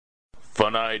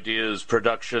Fun Ideas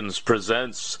Productions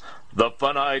presents the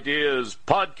Fun Ideas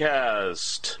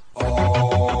Podcast.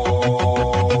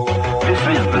 This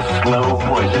is the Slow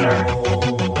Poisoner.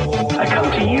 I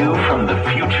come to you from the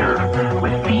future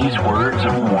with these words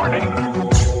of warning.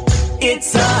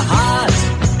 It's a hot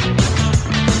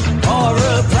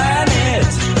horror planet.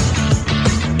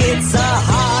 It's a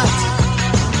hot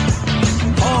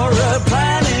horror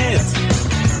planet.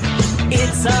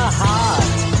 It's a hot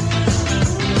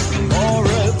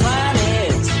horror planet.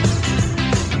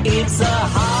 It's a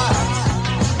hot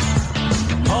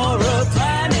horror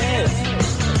planet.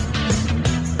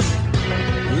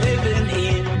 Living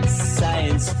in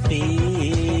science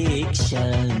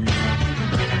fiction.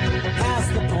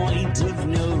 Past the point of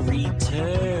no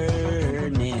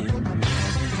returning.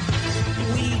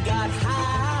 We got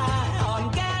high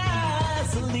on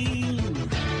gasoline.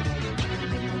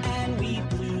 And we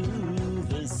blew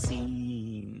the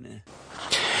scene.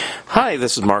 Hi,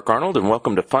 this is Mark Arnold, and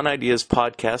welcome to Fun Ideas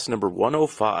Podcast number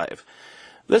 105.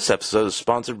 This episode is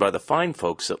sponsored by the fine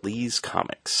folks at Lee's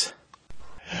Comics.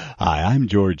 Hi, I'm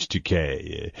George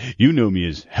Takei. You know me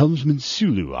as Helmsman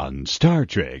Sulu on Star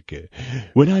Trek.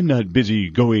 When I'm not busy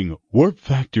going Warp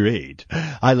Factor 8,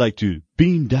 I like to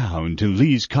beam down to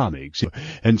Lee's Comics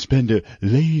and spend a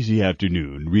lazy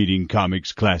afternoon reading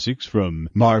comics classics from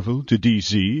Marvel to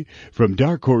DC, from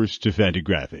Dark Horse to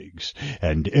Fantagraphics,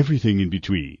 and everything in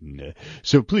between.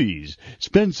 So please,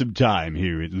 spend some time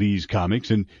here at Lee's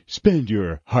Comics and spend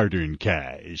your hard-earned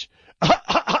cash.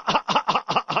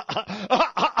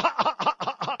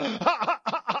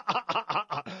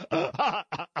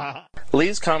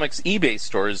 Lee's Comics eBay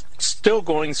store is still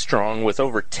going strong with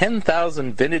over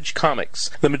 10,000 vintage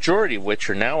comics, the majority of which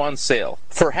are now on sale.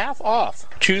 For half off,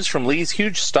 choose from Lee's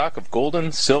huge stock of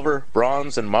golden, silver,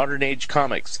 bronze, and modern age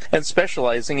comics, and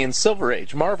specializing in Silver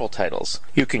Age Marvel titles.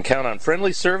 You can count on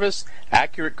friendly service,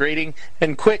 accurate grading,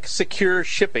 and quick, secure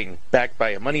shipping backed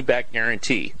by a money-back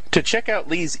guarantee. To check out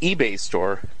Lee's eBay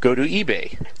store, go to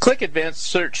eBay. Click Advanced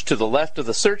Search to the left of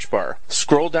the search bar,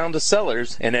 scroll down to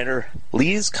Sellers, and enter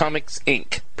Lee's Comics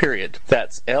Inc. Period.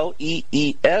 That's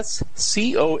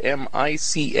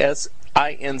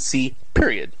LeesComics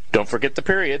period. Don't forget the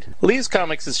period. Lee's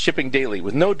Comics is shipping daily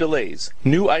with no delays.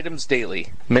 New items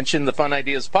daily. Mention the Fun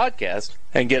Ideas Podcast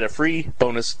and get a free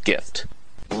bonus gift.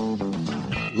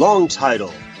 Long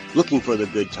title, Looking for the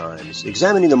Good Times,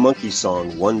 Examining the Monkey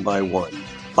Song One by One,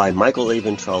 by Michael A.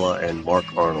 Ventrella and Mark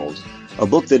Arnold. A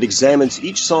book that examines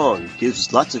each song,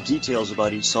 gives lots of details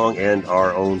about each song, and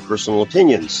our own personal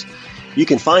opinions. You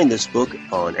can find this book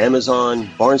on Amazon,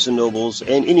 Barnes & Nobles,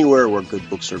 and anywhere where good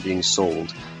books are being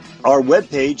sold. Our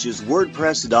webpage is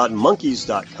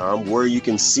wordpress.monkeys.com, where you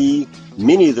can see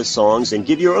many of the songs and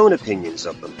give your own opinions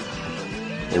of them.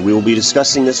 And we will be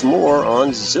discussing this more on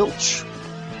Zilch.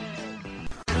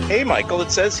 Hey Michael,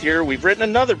 it says here we've written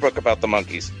another book about the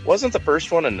Monkees. Wasn't the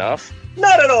first one enough?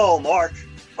 Not at all, Mark.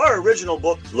 Our original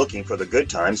book, Looking for the Good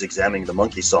Times, Examining the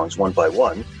Monkey Songs One by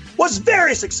One, was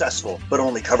very successful, but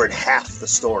only covered half the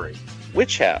story.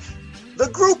 Which half? The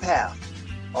group half.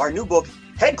 Our new book,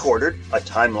 Headquartered, A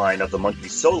Timeline of the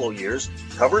Monkees' Solo Years,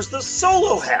 covers the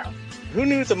solo half. Who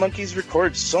knew the Monkees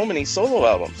recorded so many solo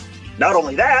albums? Not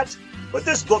only that, but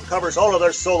this book covers all of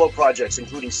their solo projects,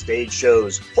 including stage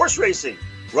shows, horse racing,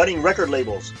 running record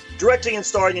labels, directing and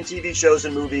starring in TV shows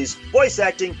and movies, voice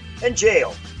acting, and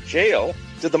jail. Jail?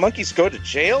 Did the Monkees go to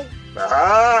jail?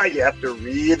 Ah, you have to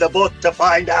read the book to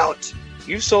find out.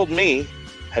 You've sold me.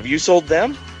 Have you sold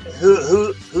them?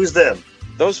 Who's them?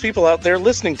 Those people out there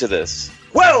listening to this.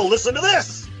 Well, listen to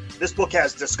this. This book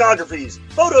has discographies,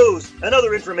 photos, and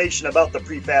other information about the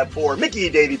Prefab Four, Mickey,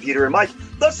 Davey, Peter, and Mike,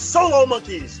 the Solo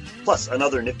Monkees, plus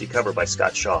another nifty cover by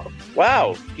Scott Shaw.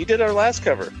 Wow, he did our last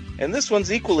cover. And this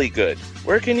one's equally good.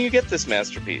 Where can you get this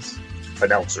masterpiece?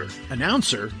 Announcer.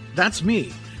 Announcer? That's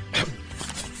me.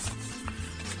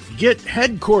 Get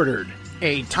Headquartered,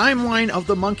 a timeline of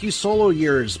the Monkey solo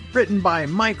years, written by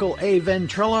Michael A.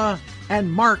 Ventrella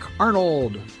and Mark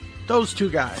Arnold. Those two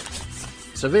guys.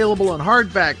 It's available in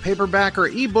hardback, paperback, or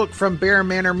ebook from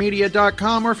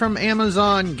BearManorMedia.com or from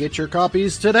Amazon. Get your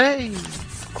copies today.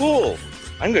 Cool.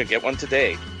 I'm going to get one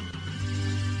today.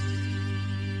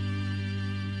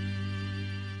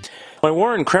 My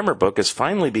Warren Kremer book is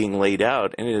finally being laid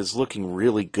out, and it is looking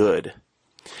really good.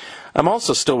 I'm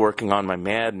also still working on my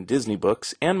Mad and Disney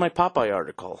books and my Popeye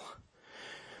article.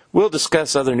 We'll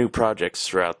discuss other new projects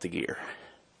throughout the year.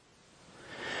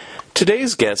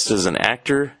 Today's guest is an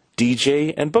actor,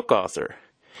 DJ, and book author.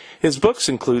 His books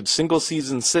include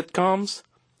single-season sitcoms,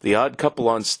 The Odd Couple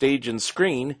on Stage and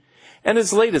Screen, and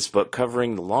his latest book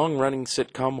covering the long-running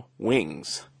sitcom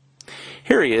Wings.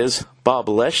 Here he is, Bob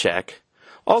Leshak,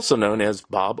 also known as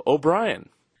Bob O'Brien.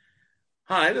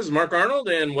 Hi, this is Mark Arnold,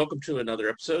 and welcome to another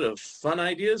episode of Fun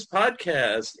Ideas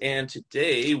Podcast. And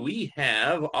today we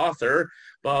have author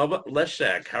Bob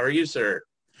Leshak. How are you, sir?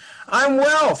 I'm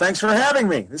well. Thanks for having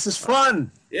me. This is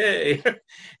fun. Yay.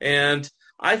 And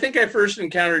I think I first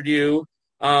encountered you,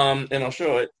 and I'll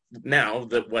show it now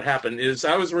that what happened is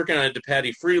I was working on a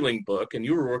DePatie Freeling book, and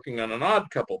you were working on an Odd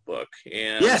Couple book.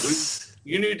 And yes.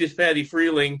 you knew DePatie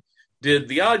Freeling did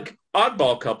the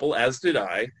Oddball Couple, as did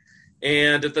I.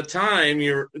 And at the time,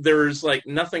 there was like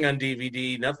nothing on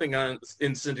DVD, nothing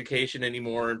in syndication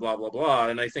anymore, and blah, blah, blah.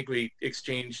 And I think we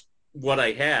exchanged what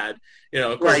I had.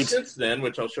 Of course, since then,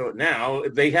 which I'll show it now,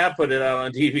 they have put it out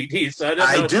on DVD. So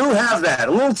I do have that.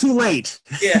 A little too late.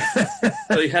 Yeah.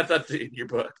 So you have that in your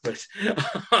book. But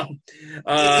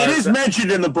it is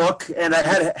mentioned in the book, and I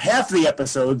had half the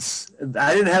episodes.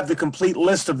 I didn't have the complete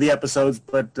list of the episodes,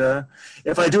 but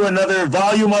if I do another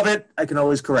volume of it, I can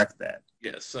always correct that.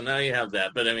 Yes, so now you have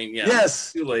that, but I mean, yeah,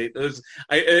 yes, too late.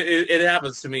 It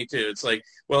happens to me too. It's like,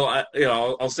 well,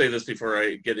 I'll say this before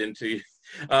I get into,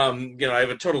 I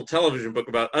have a total television book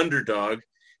about Underdog,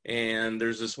 and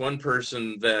there's this one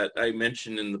person that I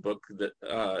mentioned in the book that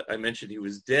I mentioned he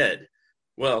was dead.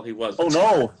 Well, he wasn't.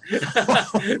 Oh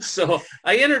no! So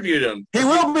I interviewed him. He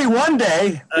will be one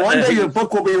day. One day your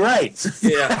book will be right.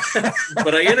 Yeah,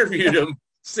 but I interviewed him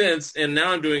since, and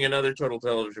now I'm doing another total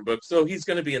television book, so he's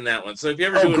going to be in that one. So if you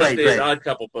ever do an updated Odd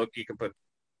Couple book, you can put.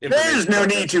 There's no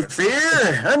need to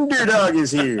fear. Underdog is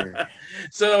here.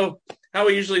 So, how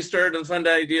we usually start on Fun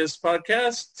Ideas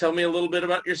Podcast. Tell me a little bit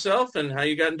about yourself and how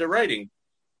you got into writing.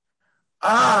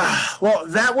 Well,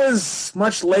 that was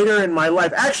much later in my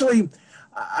life. Actually,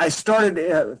 I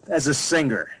started as a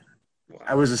singer.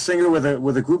 I was a singer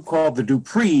with a group called the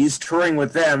Duprees, touring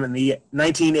with them in the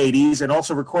 1980s, and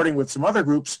also recording with some other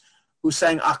groups who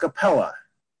sang a cappella.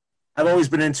 I've always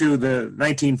been into the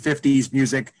 1950s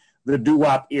music, the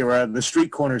doo-wop era, the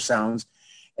street corner sounds,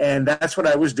 and that's what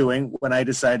I was doing when I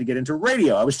decided to get into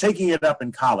radio. I was taking it up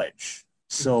in college,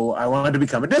 so I wanted to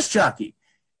become a disc jockey.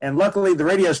 And luckily, the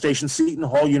radio station, Seton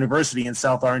Hall University in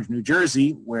South Orange, New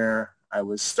Jersey, where I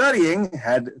was studying,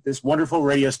 had this wonderful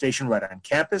radio station right on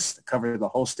campus that covered the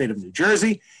whole state of New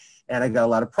Jersey, and I got a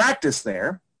lot of practice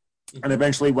there, and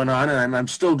eventually went on, and I'm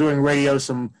still doing radio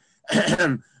some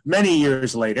many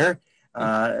years later,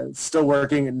 still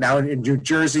working now in New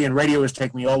Jersey, and radio has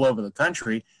taken me all over the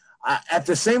country. At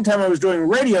the same time I was doing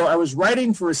radio, I was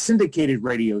writing for a syndicated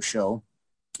radio show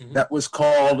that was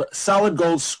called Solid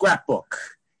Gold Scrapbook,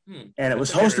 and it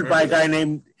was hosted by a guy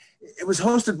named... It was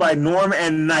hosted by Norm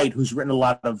N. Knight, who's written a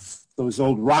lot of those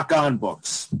old rock-on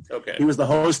books. Okay. He was the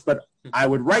host, but I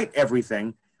would write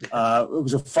everything. It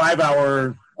was a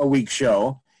 5-hour-a-week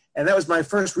show, and that was my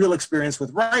first real experience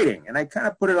with writing. And I kind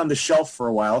of put it on the shelf for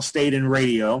a while, stayed in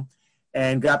radio,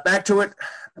 and got back to it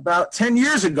about 10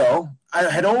 years ago. I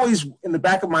had always, in the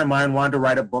back of my mind, wanted to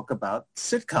write a book about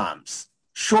sitcoms,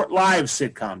 short-lived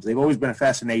sitcoms. They've always been a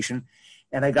fascination.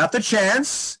 And I got the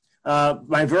chance...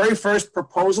 my very first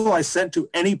proposal I sent to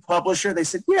any publisher, they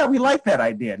said, yeah, we like that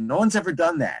idea. No one's ever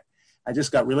done that. I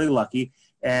just got really lucky.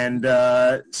 And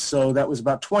so that was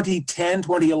about 2010,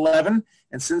 2011.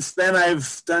 And since then,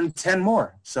 I've done 10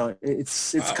 more. So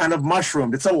it's kind of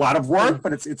mushroomed. It's a lot of work,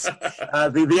 but it's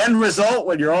the end result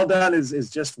when you're all done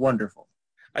is just wonderful.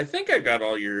 I think I got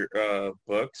all your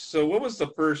books. So what was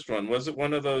the first one? Was it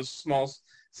one of those small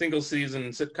single season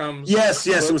sitcoms? Yes.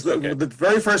 It was the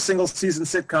very first single season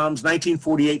sitcoms,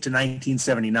 1948 to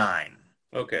 1979.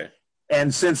 Okay.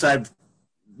 And since I've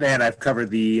covered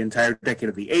the entire decade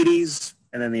of the 80s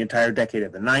and then the entire decade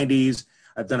of the 90s.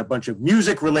 I've done a bunch of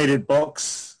music related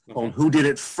books called Who Did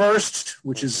It First,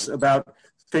 which is about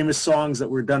famous songs that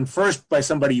were done first by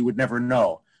somebody you would never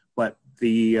know. But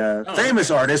the famous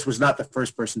artist was not the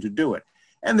first person to do it.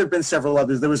 And there have been several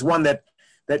others. There was one that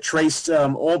traced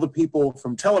all the people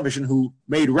from television who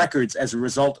made records as a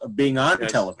result of being on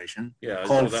television,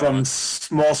 called From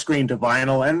Small Screen to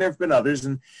Vinyl, and there have been others.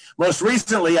 And most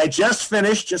recently, I just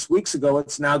finished, just weeks ago,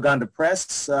 it's now gone to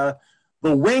press,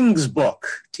 the Wings book,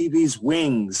 TV's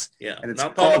Wings. Yeah, and it's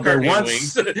not called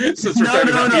Wings. Since we're talking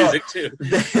about music, too.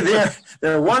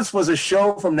 There once was a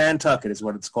show from Nantucket, is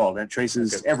what it's called, and it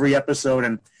traces every episode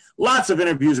and lots of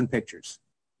interviews and pictures.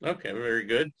 Okay, very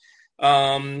good.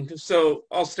 So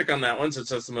I'll stick on that one since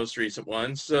that's the most recent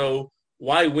one. So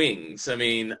why Wings? I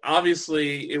mean,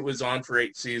 obviously it was on for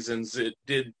 8 seasons. It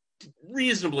did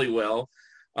reasonably well,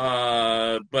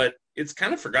 but it's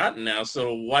kind of forgotten now.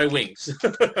 So why Wings?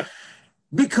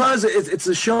 Because it's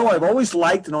a show I've always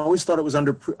liked and always thought it was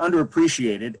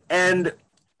underappreciated. And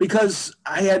because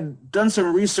I had done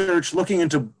some research looking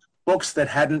into books that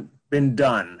hadn't been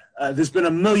done. There's been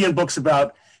a million books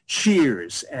about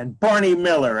Cheers and Barney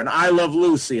Miller and I Love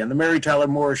Lucy and the Mary Tyler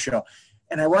Moore Show.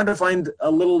 And I wanted to find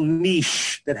a little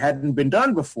niche that hadn't been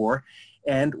done before.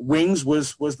 And Wings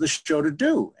was the show to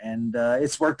do. And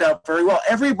it's worked out very well.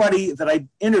 Everybody that I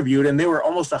interviewed, and there were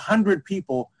almost 100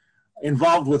 people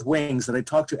involved with Wings that I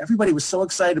talked to, everybody was so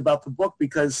excited about the book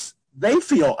because they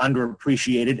feel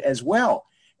underappreciated as well.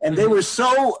 And they were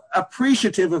so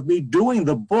appreciative of me doing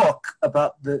the book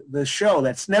about the show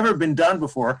that's never been done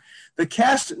before. The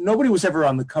cast, nobody was ever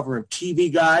on the cover of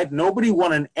TV Guide. Nobody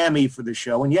won an Emmy for the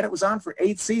show, and yet it was on for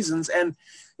 8 seasons, and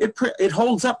it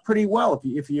holds up pretty well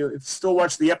if you still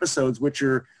watch the episodes, which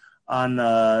are on,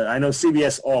 I know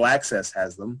CBS All Access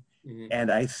has them,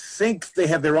 and I think they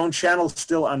have their own channel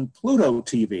still on Pluto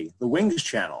TV, the Wings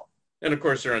channel. And, of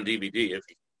course, they're on DVD.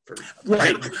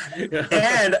 Right.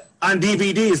 And on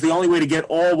DVD is the only way to get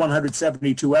all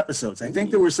 172 episodes. I think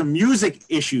there were some music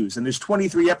issues, and there's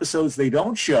 23 episodes they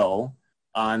don't show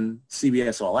on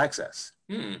CBS All Access.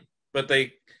 But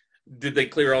did they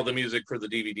clear all the music for the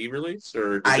DVD release,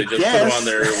 or did they just guess. put them on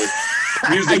there with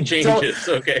music changes?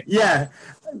 Okay. Yeah.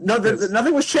 No,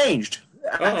 nothing was changed.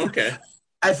 Oh, okay.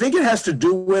 I think it has to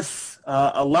do with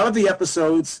a lot of the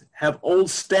episodes have old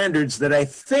standards that I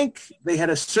think they had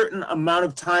a certain amount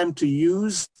of time to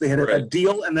use. They had a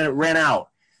deal, and then it ran out.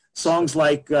 Songs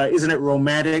like Isn't It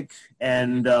Romantic,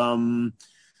 and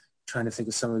trying to think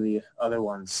of some of the other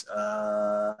ones.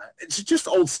 It's just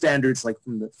old standards like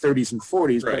from the 30s and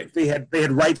 40s, but they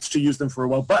had rights to use them for a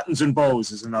while. Buttons and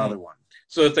Bows is another one.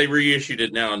 So if they reissued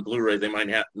it now on Blu-ray, they might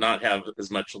not have as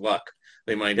much luck.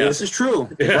 They might have. This is true.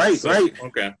 Right.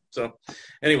 Okay. So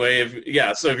anyway, if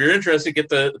you're interested, get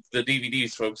the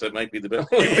DVDs, folks. That might be the best.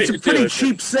 It's a pretty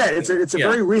cheap set. It's a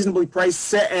very reasonably priced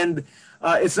set, and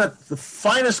it's not the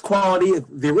finest quality.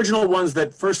 The original ones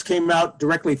that first came out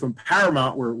directly from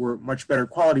Paramount were much better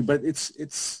quality, but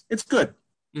it's good.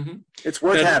 Mm-hmm. It's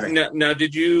worth having. Now,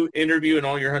 did you interview in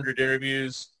all your 100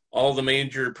 interviews all the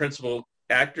major principal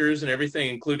actors and everything,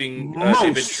 including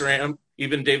David Schramm?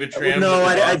 Even David Schramm? No,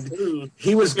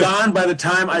 he was gone by the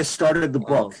time I started the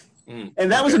book.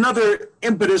 And that was another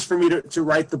impetus for me to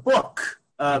write the book,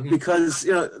 because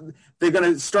they're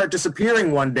going to start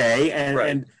disappearing one day,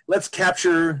 and let's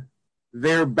capture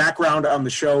their background on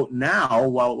the show now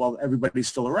while everybody's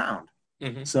still around.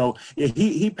 So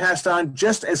he passed on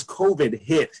just as COVID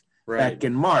hit back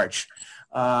in March,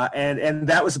 and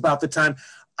that was about the time.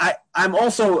 I'm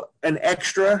also an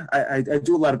extra. I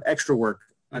do a lot of extra work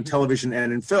on television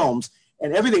and in films,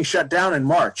 and everything shut down in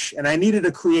March, and I needed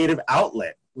a creative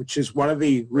outlet, which is one of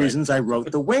the reasons I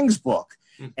wrote the Wings book.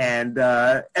 And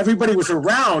everybody was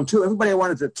around, too. Everybody I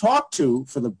wanted to talk to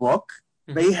for the book,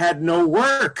 they had no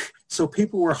work. So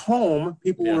people were home,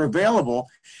 people were available,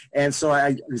 and so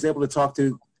I was able to talk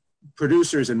to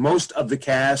producers and most of the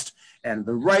cast and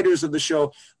the writers of the show,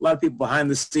 a lot of people behind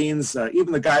the scenes,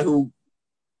 even the guy who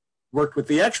worked with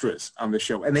the extras on the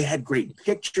show, and they had great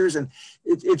pictures, and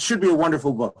it should be a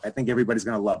wonderful book. I think everybody's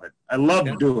going to love it. I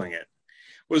love doing it.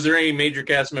 Was there any major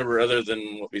cast member other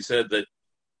than what we said that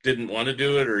didn't want to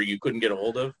do it, or you couldn't get a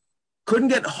hold of? Couldn't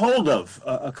get hold of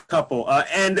a couple,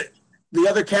 and the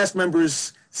other cast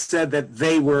members said that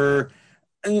they were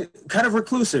kind of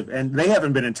reclusive, and they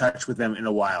haven't been in touch with them in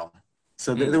a while.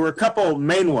 So there were a couple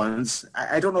main ones.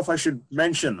 I don't know if I should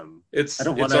mention them. I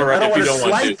don't want to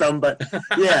slight them, but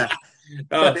yeah.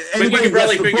 But you can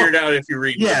probably figure it out if you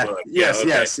read the book. Yes.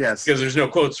 Because there's no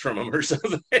quotes from them or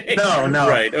something. No.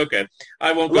 Right, okay.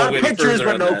 I won't go any pictures, further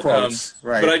but on no that. quotes.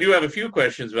 But I do have a few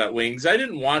questions about Wings. I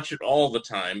didn't watch it all the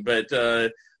time, but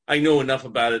I know enough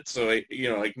about it, so I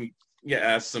can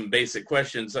ask some basic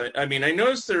questions. I mean, I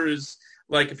noticed there's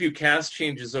like a few cast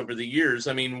changes over the years.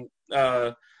 I mean,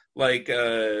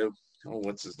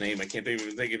 what's his name? I can't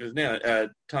even think of his name.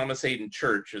 Thomas Hayden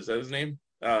Church, is that his name?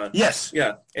 Yes.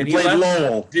 Yeah. And he played left.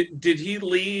 Lowell. Did he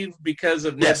leave because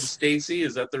of Ned and Stacy?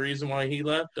 Is that the reason why he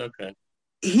left? Okay.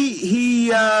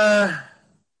 He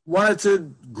wanted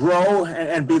to grow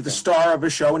and be the star of a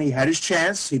show, and he had his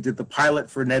chance. He did the pilot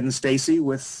for Ned and Stacy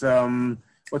with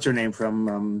what's her name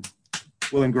from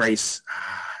Will and Grace.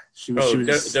 She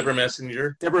was Deborah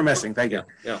Messinger. Deborah Messing, thank you.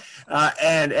 Yeah.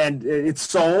 And it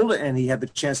sold, and he had the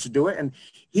chance to do it. And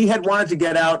he had wanted to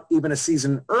get out even a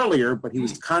season earlier, but he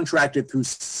was contracted through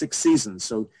 6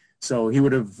 seasons. So he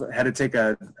would have had to take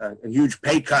a huge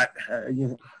pay cut.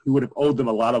 He would have owed them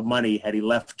a lot of money had he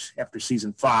left after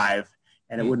season 5,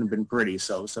 and it wouldn't have been pretty.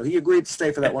 So he agreed to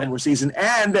stay for that one more season,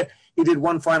 and he did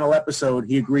one final episode.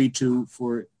 He agreed to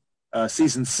for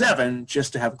season 7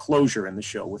 just to have closure in the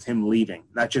show with him leaving,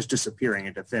 not just disappearing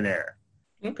into thin air.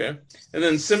 Okay. And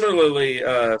then similarly,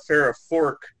 Farrah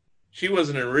Fork she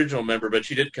wasn't an original member, but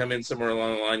she did come in somewhere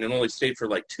along the line and only stayed for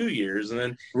like 2 years, and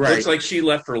then Right. looks like she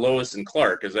left for Lois and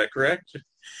Clark. Is that correct?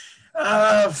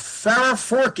 Farrah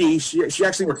Forkey, she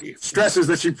actually Forkey. stresses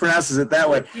that she pronounces it that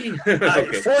way.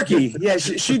 Okay. Forkey, yeah,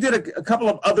 she did a couple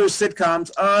of other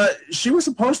sitcoms. She was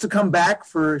supposed to come back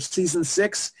for season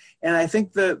 6, and I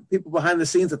think the people behind the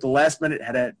scenes at the last minute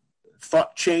had a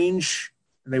thought change,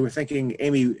 and they were thinking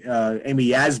Amy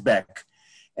Yazbek.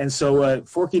 And so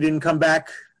Forkey didn't come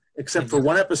back except for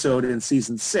one episode in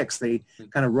season 6. They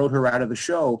kind of wrote her out of the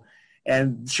show.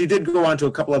 And she did go on to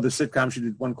a couple other sitcoms. She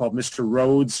did one called Mr.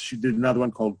 Rhodes. She did another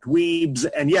one called Dweebs.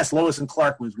 And yes, Lois and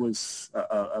Clark was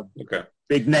a Okay.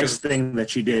 big next thing that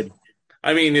she did.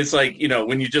 I mean, it's like,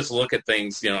 when you just look at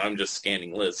things, I'm just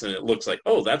scanning lists, and it looks like,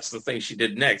 oh, that's the thing she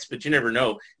did next. But you never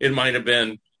know. It might have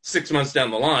been 6 months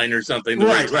down the line or something. The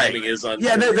way timing is on.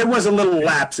 Yeah, there was a little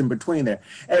lapse in between there.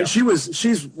 And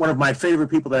she's one of my favorite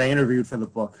people that I interviewed for the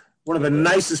book. One of the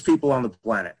nicest people on the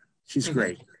planet. She's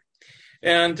great.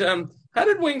 And how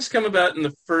did Wings come about in the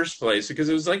first place? Because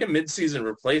it was like a mid-season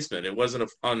replacement. It wasn't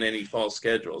on any fall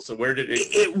schedule. So where did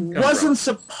it come wasn't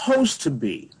from? supposed to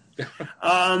be. It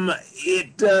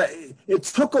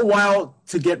took a while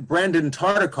to get Brandon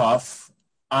Tartikoff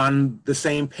on the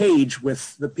same page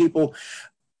with the people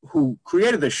who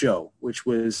created the show, which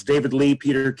was David Lee,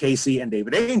 Peter Casey, and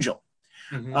David Angel.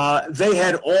 They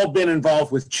had all been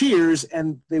involved with Cheers,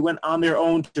 and they went on their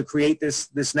own to create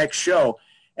this next show.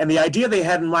 And the idea they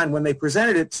had in mind when they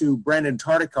presented it to Brandon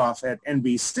Tartikoff at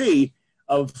NBC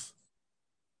of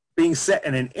being set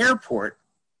in an airport,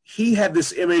 he had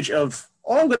this image of,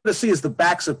 all I'm going to see is the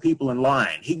backs of people in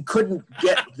line. He couldn't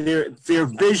get their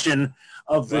vision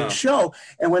of the show.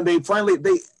 And when they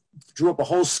drew up a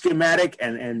whole schematic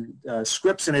and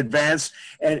scripts in advance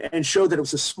and showed that it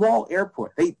was a small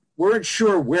airport. They weren't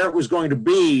sure where it was going to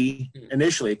be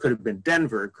initially. It could have been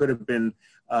Denver. It could have been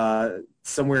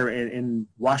somewhere in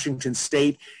Washington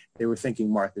State. They were thinking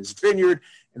Martha's Vineyard,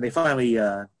 and they finally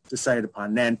decided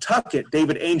upon Nantucket.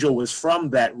 David Angel was from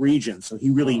that region, so he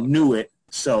really knew it.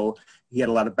 So he had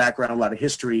a lot of background, a lot of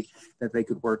history that they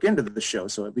could work into the show.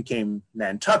 So it became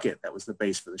Nantucket. That was the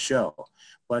base for the show.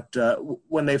 But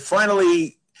when they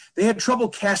had trouble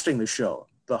casting the show.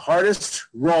 The hardest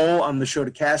role on the show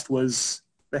to cast was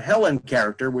the Helen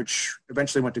character, which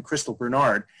eventually went to Crystal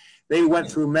Bernard. They went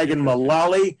through Megan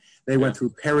Mullally. They went through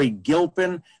Perry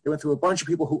Gilpin. They went through a bunch of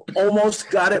people who almost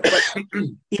got it, but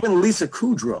even Lisa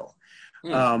Kudrow.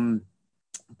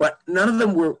 But none of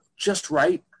them were just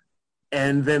right.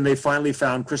 And then they finally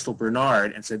found Crystal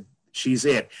Bernard and said, she's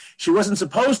it. She wasn't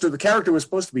supposed to. The character was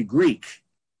supposed to be Greek.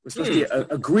 It was supposed to be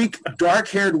a Greek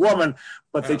dark-haired woman,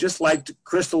 but they just liked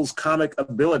Crystal's comic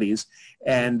abilities.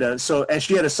 And and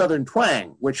she had a Southern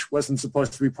twang, which wasn't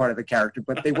supposed to be part of the character,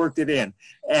 but they worked it in.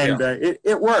 And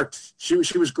it worked. She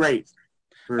was great.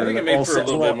 I think it made for a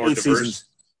little bit more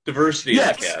diversity in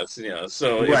the cast.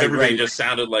 So if everybody just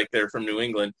sounded like they're from New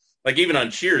England, like even on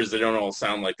Cheers, they don't all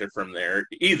sound like they're from there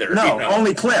either. No,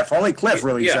 only Cliff. Only Cliff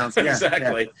really sounds. Yeah,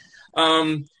 exactly.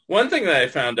 Yeah. One thing that I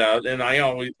found out, and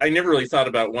I never really thought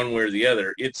about one way or the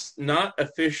other, it's not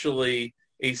officially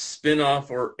a spin-off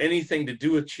or anything to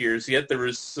do with Cheers, yet there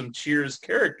was some Cheers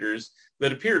characters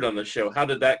that appeared on the show. How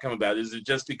did that come about? Is it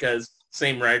just because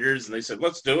same writers and they said,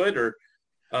 let's do it? Or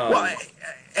well,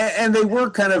 and they were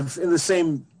kind of in the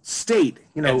same state,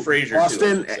 and Frasier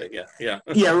Boston. Too, yeah.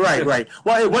 Yeah, right.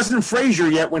 Well, it wasn't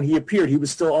Frasier yet when he appeared. He was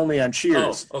still only on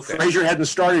Cheers. Oh, okay. Frasier hadn't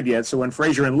started yet, so when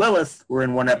Frasier and Lilith were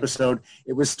in one episode,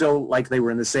 it was still like they were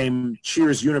in the same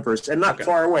Cheers universe, and not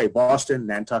far away, Boston,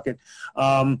 Nantucket.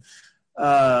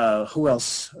 Who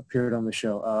else appeared on the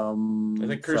show? I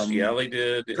think Kirstie Alley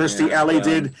did. Kirstie Alley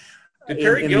did. Did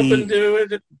Perry Gilpin do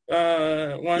it?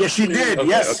 Yes, she did.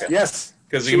 Okay, yes.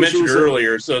 Because you mentioned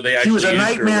earlier, so they actually she was a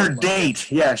nightmare date.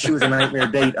 Yeah, she was a nightmare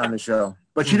date on the show,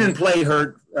 but she didn't play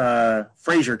her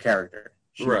Frasier character.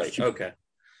 Okay.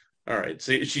 All right.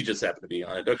 So she just happened to be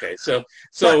on it. Okay. So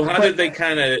how did they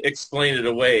kind of explain it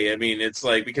away? I mean, it's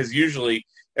like, because usually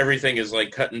everything is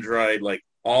like cut and dried, like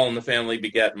All in the Family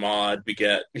beget Maude,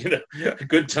 beget,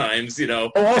 Good Times,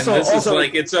 Also, and this is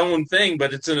like its own thing,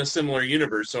 but it's in a similar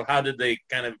universe. So how did they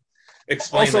kind of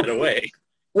explain it away?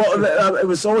 Well, it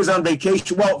was always on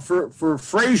vacation. Well, for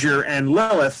Frasier and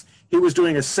Lilith, he was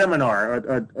doing a seminar,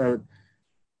 a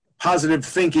positive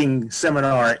thinking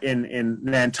seminar in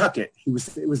Nantucket.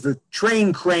 It was the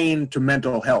train crane to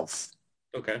mental health.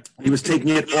 Okay. He was taking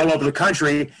it all over the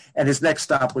country, and his next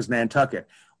stop was Nantucket.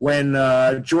 When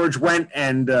George Wendt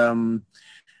and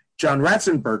John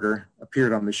Ratzenberger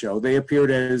appeared on the show, they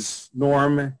appeared as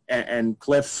Norm and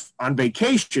Cliff on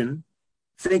vacation,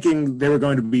 thinking they were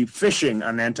going to be fishing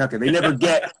on Nantucket. They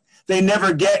they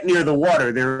never get near the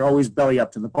water. They're always belly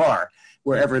up to the bar,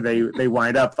 wherever they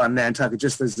wind up on Nantucket,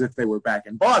 just as if they were back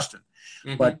in Boston.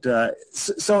 Mhm. But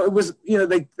so it was,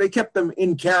 they kept them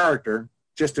in character,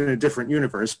 just in a different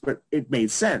universe, but it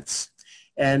made sense.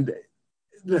 And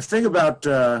the thing about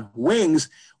Wings,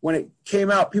 when it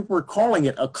came out, people were calling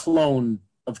it a clone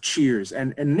of Cheers.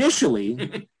 And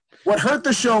initially, what hurt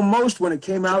the show most when it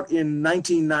came out in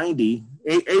 1990,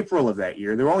 April of that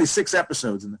year, there were only 6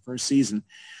 episodes in the first season.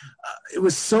 It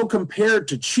was so compared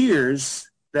to Cheers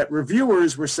that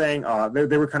reviewers were saying,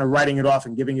 they were kind of writing it off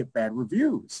and giving it bad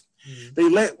reviews.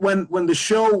 Mm-hmm. When the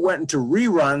show went into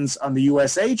reruns on the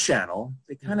USA channel,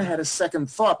 they kind of had a second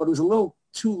thought, but it was a little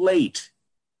too late.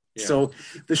 Yeah. So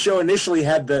the show initially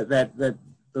had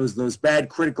those bad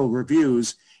critical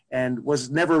reviews and was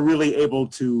never really able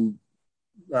to,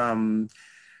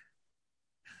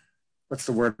 what's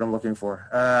the word I'm looking for?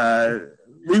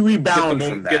 Rebound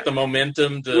from that. Get the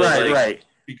momentum to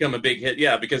become a big hit.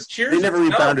 Yeah, because Cheers. They never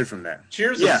rebounded from that.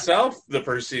 Cheers itself, the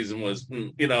first season was,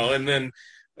 and then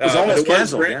it was almost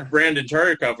canceled. Brandon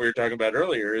Tartikoff, we were talking about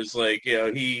earlier, is like,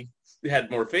 he had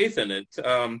more faith in it.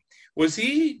 Was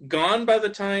he gone by the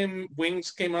time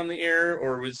Wings came on the air,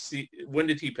 or when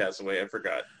did he pass away? I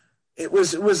forgot. It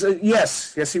was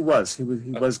yes, he was. He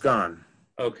was gone.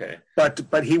 Okay.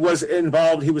 But he was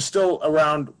involved. He was still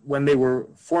around when they were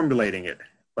formulating it.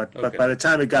 But by the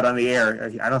time it got on the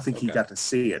air, I don't think he got to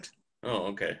see it. Oh,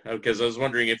 okay. Because I was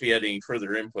wondering if he had any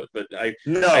further input, but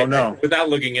no. Without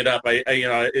looking it up,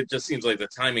 it just seems like the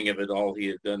timing of it all he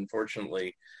had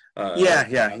unfortunately. At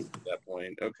that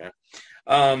point, okay.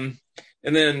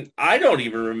 And then I don't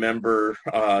even remember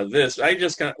this. I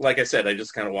just kind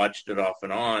of watched it off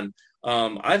and on.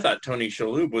 I thought Tony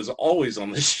Shalhoub was always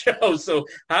on the show. So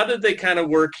how did they kind of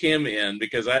work him in?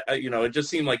 Because it just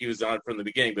seemed like he was on from the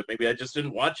beginning, but maybe I just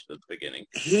didn't watch it at the beginning.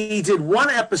 He did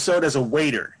one episode as a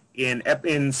waiter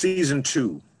in season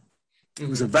 2. It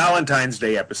was a Valentine's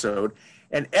Day episode,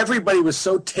 and everybody was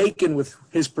so taken with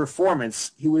his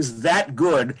performance. He was that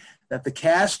good that the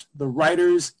cast, the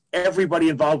writers, everybody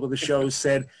involved with the show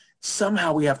said,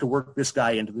 somehow we have to work this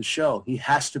guy into the show. He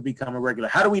has to become a regular.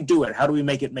 How do we do it? How do we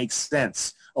make it make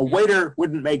sense? A waiter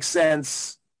wouldn't make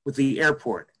sense with the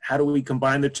airport. How do we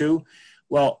combine the two?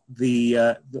 Well,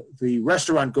 the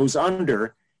restaurant goes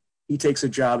under. He takes a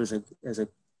job as a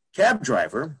cab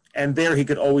driver, and there he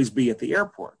could always be at the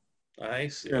airport. I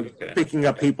see. Picking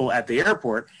up people at the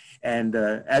airport. And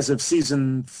as of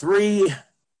season 3,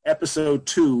 episode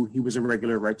 2, he was a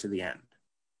regular right to the end.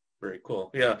 Very cool.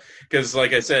 Yeah, because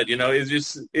like I said, it's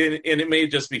just, and it may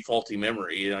just be faulty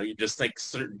memory. You just think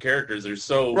certain characters are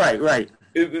so right.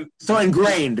 So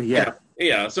ingrained.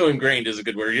 Yeah. So ingrained is a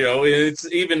good word. It's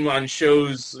even on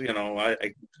shows.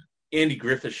 Andy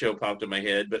Griffith's show popped in my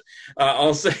head, but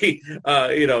I'll say,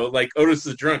 like Otis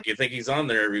the Drunk. You think he's on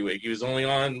there every week? He was only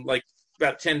on like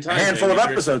about 10 times. A handful of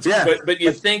episodes, yeah. But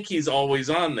you think he's always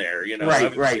on there,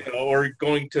 Right. Or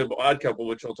going to Odd Couple,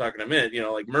 which we'll talk in a minute,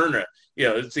 like Myrna,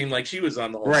 it seemed like she was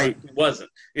on the whole time. It wasn't,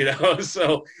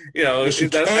 so, I guess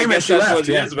that's what it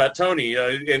is about Tony.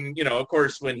 And, of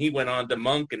course, when he went on to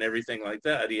Monk and everything like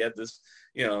that, he had this,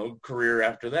 career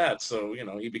after that. So,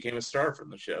 he became a star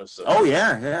from the show. So. Oh,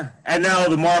 yeah. And now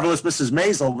the Marvelous Mrs.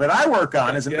 Maisel that I work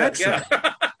on is an extra.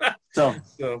 Yeah. So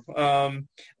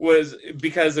was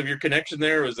because of your connection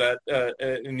there? Was that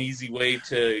an easy way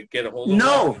to get a hold of him?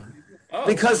 No,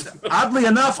 because oddly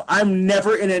enough, I'm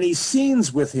never in any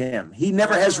scenes with him. He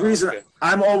never has reason. Okay.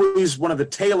 I'm always one of the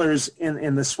tailors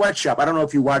in the sweatshop. I don't know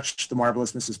if you watched The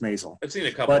Marvelous Mrs. Maisel. I've seen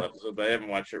a couple episodes, but I haven't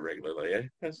watched it regularly.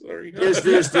 There's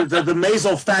the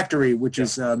Maisel factory, which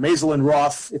is Maisel and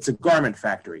Roth. It's a garment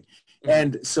factory. Mm-hmm.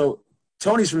 And so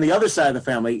Tony's from the other side of the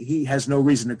family. He has no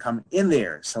reason to come in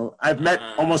there. So I've met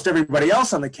almost everybody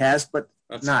else on the cast, but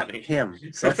not funny. Him.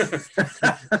 So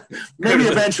maybe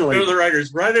eventually. Go to the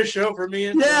writers. Write a show for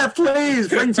me. Yeah, please.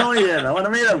 Bring Tony in. I want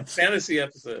to meet him. Fantasy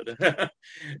episode.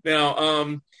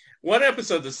 Now, one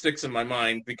episode that sticks in my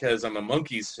mind because I'm a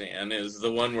Monkees fan is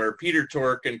the one where Peter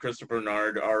Tork and Christopher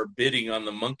Nard are bidding on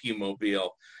the Monkey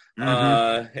Mobile.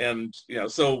 Mm-hmm. And,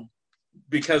 so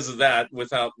because of that,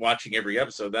 without watching every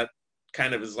episode, that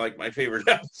kind of is like my favorite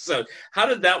episode. How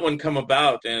did that one come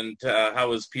about, and how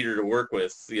was Peter to work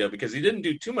with? Because he didn't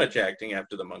do too much acting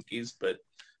after the Monkees, but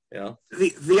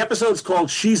the episode's called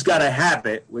 "She's Got a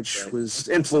Habit," which was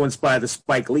influenced by the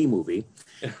Spike Lee movie,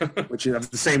 which has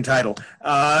the same title.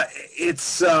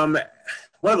 It's one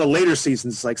of the later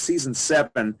seasons, like season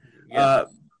 7.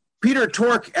 Peter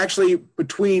Tork actually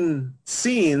between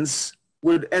scenes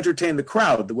would entertain the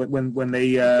crowd when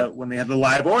they had the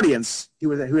live audience. He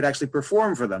would actually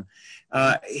perform for them.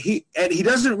 He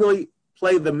doesn't really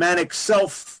play the manic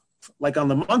self, like on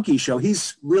the Monkey Show,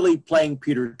 he's really playing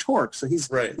Peter Tork. So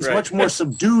he's much more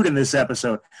subdued in this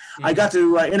episode. I got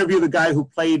to interview the guy who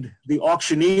played the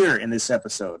auctioneer in this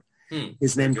episode.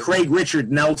 His name, Craig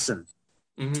Richard Nelson.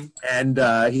 And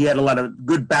he had a lot of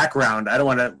good background. I don't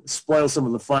want to spoil some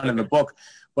of the fun in the book,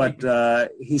 but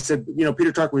he said,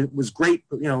 Peter Tork was great,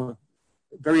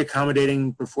 very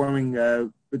accommodating,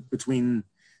 performing between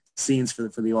scenes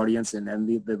for the audience, and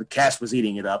the cast was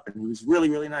eating it up, and he was really,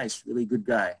 really nice, really good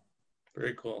guy.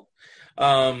 Very cool.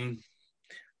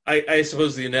 I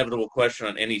suppose the inevitable question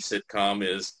on any sitcom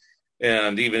is,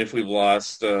 and even if we've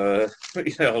lost,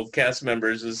 cast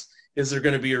members, is there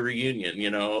going to be a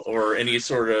reunion, or any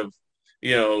sort of,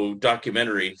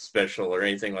 documentary special or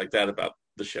anything like that about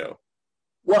the show?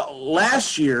 Well,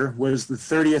 last year was the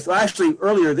 30th. Well, actually,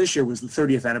 earlier this year was the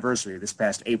 30th anniversary, this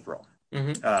past April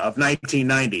of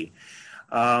 1990.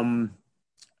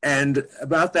 And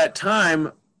about that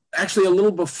time, actually a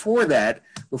little before that,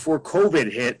 before COVID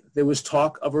hit, there was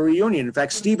talk of a reunion. In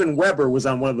fact, Steven Weber was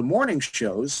on one of the morning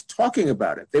shows talking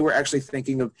about it. They were actually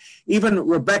thinking of even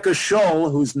Rebecca Scholl,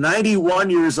 who's 91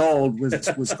 years old,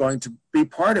 was going to be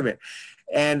part of it.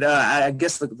 And I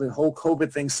guess the whole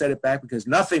COVID thing set it back because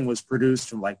nothing was produced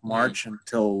from like March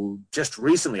until just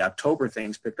recently, October,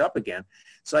 things picked up again.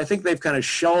 So I think they've kind of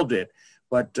shelved it.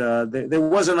 But there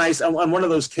was a nice, on one of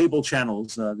those cable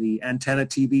channels, the Antenna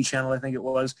TV channel, I think it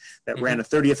was, that ran a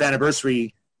 30th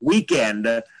anniversary weekend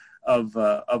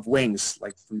of Wings,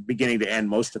 like from beginning to end,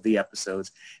 most of the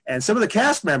episodes. And some of the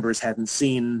cast members hadn't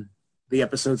seen the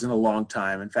episodes in a long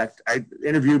time. In fact, I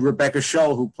interviewed Rebecca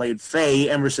Scholl, who played Faye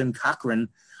Emerson Cochran,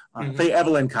 Faye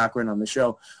Evelyn Cochran on the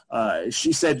show.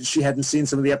 She said she hadn't seen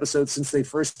some of the episodes since they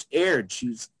first aired.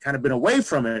 She's kind of been away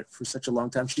from it for such a long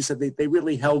time. She said they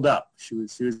really held up. She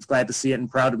was glad to see it and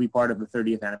proud to be part of the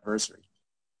 30th anniversary.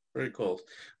 Very cool.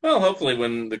 Well, hopefully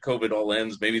when the COVID all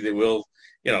ends, maybe they will,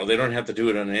 they don't have to do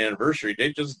it on an anniversary.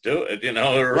 They just do it,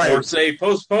 or say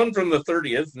postpone from the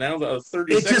 30th. Now the 32nd.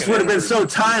 It just would have been so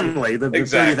timely. The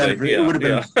 30th anniversary, it would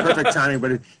have been perfect timing,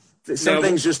 but some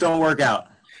things just don't work out.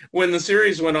 When the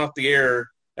series went off the air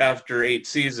after 8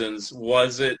 seasons,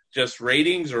 was it just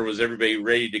ratings, or was everybody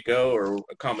ready to go, or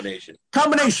a combination?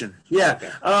 Combination, yeah.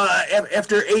 Okay.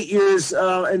 After 8 years,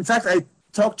 in fact, I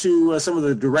talked to some of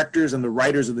the directors and the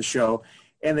writers of the show,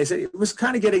 and they said it was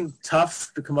kind of getting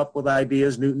tough to come up with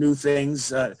ideas, new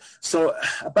things. So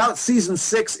about season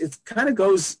 6, it kind of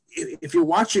goes, if you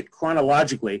watch it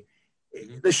chronologically,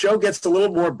 the show gets a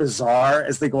little more bizarre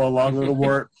as they go along, a little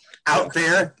more out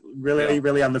there,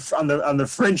 really on the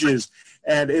fringes,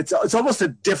 and it's almost a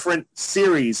different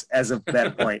series as of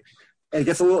that point. And it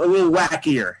gets a little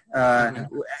wackier, and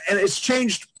it's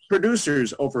changed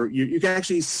producers over. You can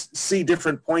actually see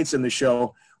different points in the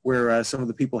show where some of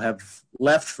the people have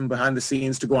left from behind the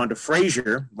scenes to go on to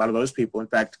Frasier. A lot of those people, in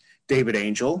fact, David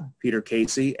Angel, Peter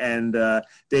Casey, and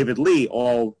David Lee,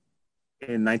 all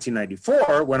in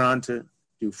 1994 went on to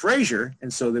do Frasier,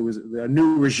 and so there was a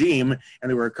new regime, and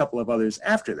there were a couple of others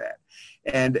after that.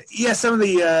 And some of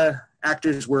the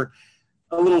actors were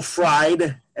a little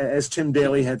fried, as Tim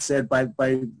Daly had said. By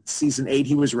season 8,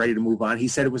 he was ready to move on. He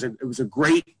said it was a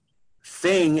great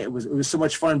thing. It was so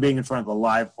much fun being in front of a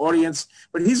live audience.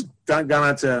 But he's gone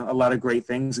on to a lot of great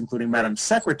things, including Madam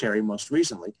Secretary most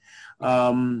recently.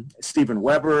 Steven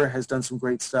Weber has done some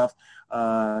great stuff.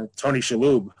 Tony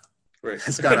Shalhoub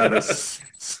has gone on to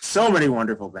so many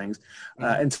wonderful things.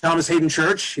 And Thomas Hayden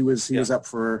Church, he was up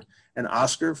for an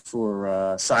Oscar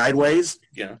for Sideways.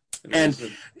 Yeah. And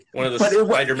one of the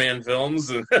Spider-Man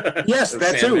films. Yes,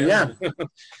 that too, yeah.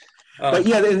 But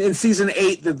in season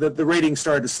 8, the ratings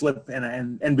started to slip,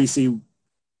 and NBC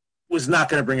was not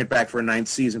going to bring it back for a 9th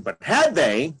season. But had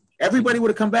they, everybody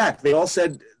would have come back. They all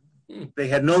said they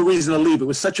had no reason to leave. It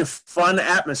was such a fun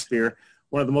atmosphere,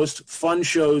 one of the most fun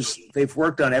shows they've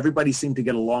worked on. Everybody seemed to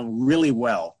get along really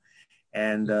well,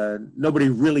 and nobody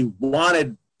really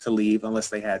wanted to leave unless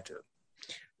they had to.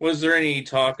 Was there any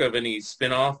talk of any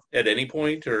spinoff at any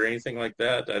point or anything like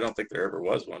that? I don't think there ever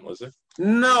was one, was there?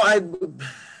 No,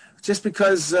 just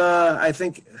because I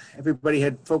think everybody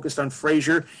had focused on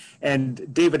Frasier,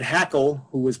 and David Hackle,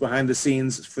 who was behind the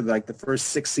scenes for the first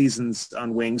 6 seasons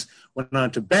on Wings, went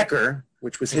on to Becker,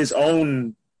 which was his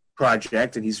own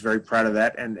project, and he's very proud of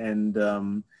that.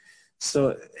 And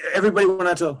so everybody went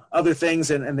on to other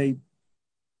things, and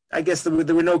I guess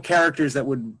there were no characters that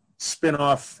would spin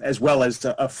off as well as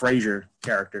a Frasier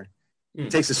character.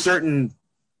 It takes a certain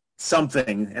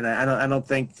something, and I don't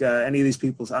think any of these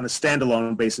people on a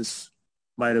standalone basis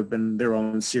might have been their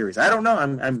own series. I don't know.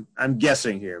 I'm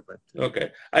guessing here, but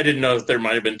okay. I didn't know if there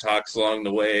might have been talks along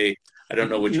the way I don't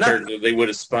know which character they would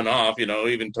have spun off.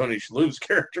 Even Tony Shalhoub's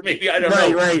character, maybe, I don't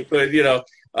know. Right. But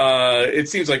it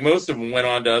seems like most of them went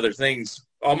on to other things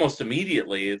almost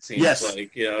immediately. It seems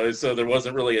like so there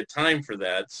wasn't really a time for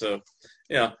that. So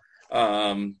but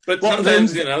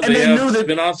sometimes they have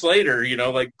spin-offs later.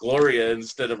 Like Gloria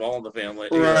instead of All in the Family.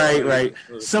 Right.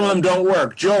 Some of them don't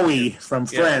work. Joey from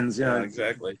Friends. Yeah,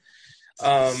 exactly.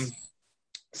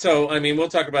 So, I mean, we'll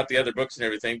talk about the other books and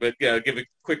everything, but give a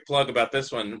quick plug about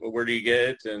this one. Where do you get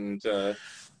it, and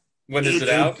when is it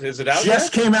out? Is it out?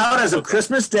 Just came out as of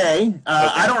Christmas Day.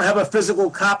 I don't have a physical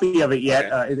copy of it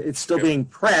yet. It's still being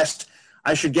pressed.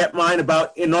 I should get mine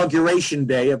about Inauguration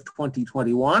Day of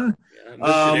 2021. Yeah, this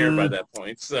should air by that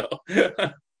point, so...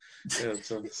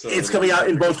 It's coming out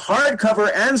in both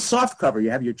hardcover and softcover.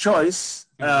 You have your choice.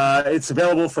 It's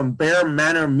available from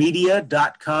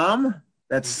BearManorMedia.com.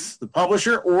 That's the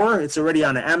publisher, or it's already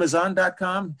on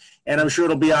Amazon.com, and I'm sure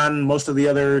it'll be on most of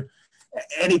the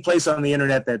any place on the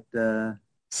internet that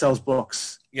sells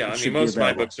books. Yeah, I mean, most of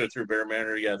my books are through Bear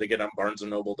Manor. Yeah, they get on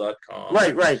BarnesandNoble.com.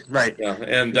 Right. Yeah,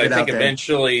 and I think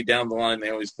eventually down the line they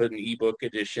always put an ebook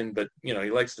edition, but he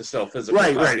likes to sell physical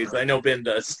copies. I know Ben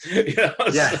does.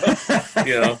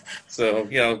 So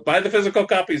buy the physical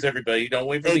copies, everybody. Don't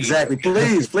wait for the exactly.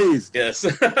 Please. Yes.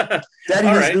 Daddy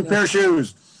needs a new pair of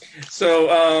shoes. So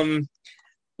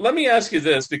let me ask you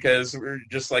this, because we're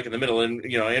just like in the middle, and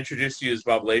I introduced you as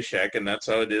Bob Leshek, and that's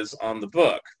how it is on the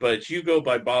book. But you go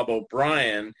by Bob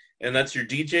O'Brien, and that's your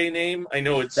DJ name. I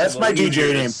know that's my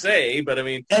DJ name. To say, but I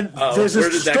mean, and there's a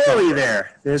story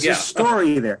there. There's a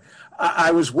story there.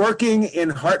 I was working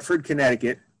in Hartford,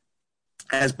 Connecticut,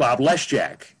 as Bob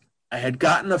Leshek. I had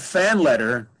gotten a fan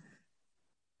letter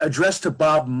addressed to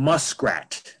Bob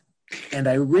Muskrat. And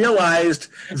I realized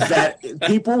that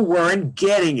people weren't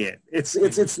getting it.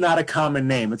 It's not a common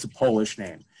name. It's a Polish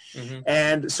name. Mm-hmm.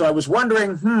 And so I was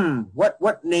wondering,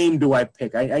 what name do I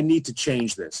pick? I need to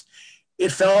change this.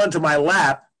 It fell into my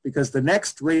lap because the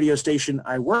next radio station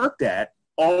I worked at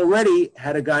already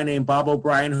had a guy named Bob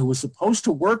O'Brien who was supposed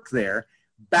to work there,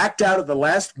 backed out at the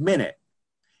last minute.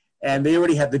 And they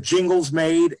already had the jingles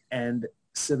made, and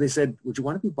so they said, would you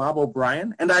want to be Bob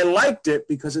O'Brien? And I liked it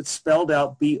because it spelled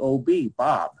out B-O-B,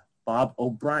 Bob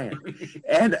O'Brien.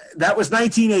 And that was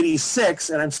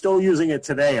 1986, and I'm still using it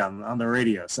today on the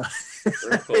radio. So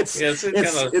cool.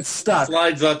 it's stuck.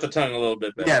 Slides off the tongue a little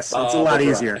bit better. Yes, it's a lot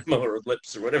easier. Or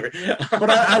lips or whatever. But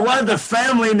I wanted the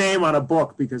family name on a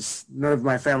book because none of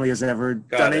my family has ever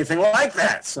done anything like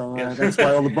that. So that's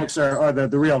why all the books are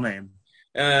the real name.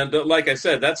 And like I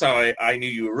said, that's how I knew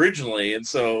you originally. And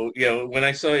so, when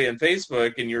I saw you on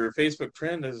Facebook and your Facebook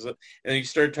friend and you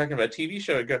started talking about TV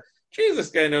show, I go, geez, this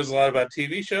guy knows a lot about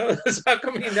TV shows. How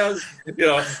come he knows, he's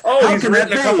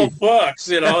written a couple books,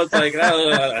 it's like,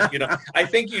 I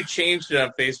think you changed it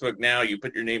on Facebook now. You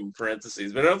put your name in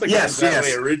parentheses, but I don't think it was that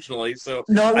way originally. So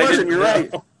no, it wasn't. You're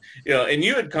right. And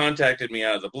you had contacted me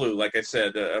out of the blue, like I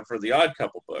said, for the Odd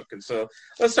Couple book. And so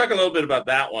let's talk a little bit about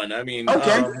that one. I mean,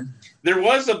 there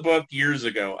was a book years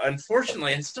ago.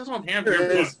 Unfortunately, I still don't have your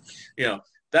book.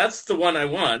 That's the one I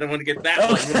want. I want to get that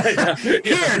one.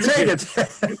 Here, take it.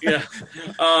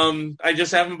 I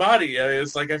just haven't bought it yet.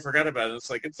 It's like I forgot about it. It's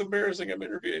like, it's embarrassing I'm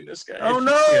interviewing this guy. Oh,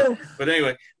 no. But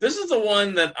anyway, this is the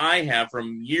one that I have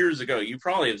from years ago. You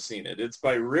probably have seen it. It's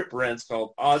by Rip Rentz,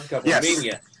 called Odd Couple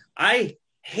Mania. I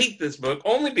hate this book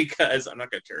only because I'm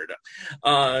not going to tear it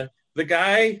up. The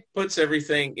guy puts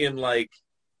everything in the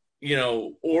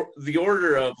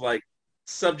order of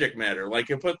subject matter. Like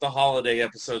you put the holiday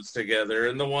episodes together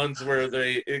and the ones where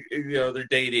they're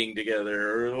dating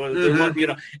together or and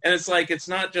it's like, it's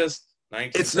not just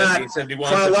 1970, it's not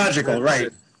chronological,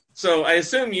 right? So I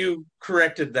assume you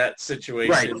corrected that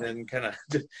situation and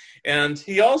and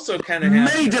he also kind of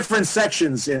has many different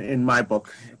sections in my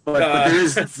book, but there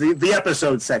is the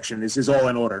episode section is all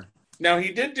in order. Now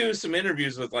he did do some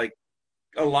interviews with a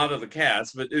lot of the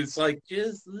cast, but it's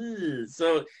just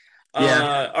so.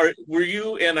 Were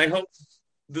you? And I hope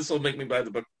this will make me buy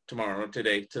the book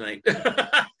tonight.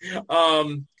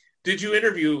 Did you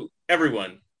interview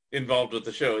everyone involved with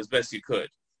the show as best you could?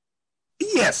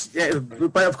 Yes,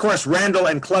 but of course Randall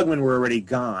and Klugman were already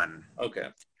gone. Okay.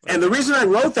 And the reason I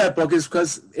wrote that book is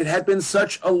because it had been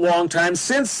such a long time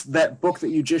since that book that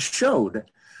you just showed.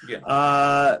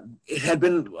 Yeah. It had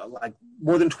been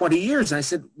more than 20 years, and I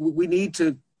said we need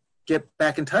to get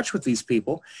back in touch with these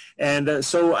people. And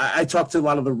so I talked to a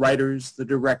lot of the writers, the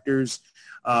directors,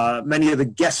 many of the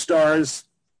guest stars,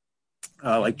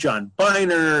 like John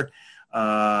Biner.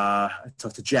 I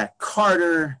talked to Jack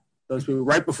Carter. Those people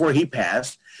right before he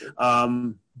passed.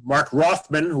 Mark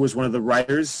Rothman, who was one of the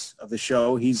writers of the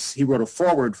show, he wrote a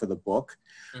foreword for the book.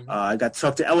 I got to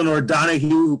talk to Eleanor Donahue,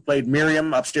 who played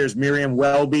Miriam, upstairs Miriam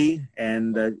Welby,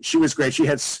 and she was great. She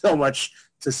had so much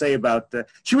to say about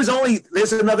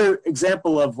there's another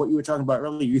example of what you were talking about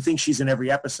earlier. You think she's in every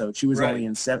episode. She was only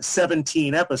in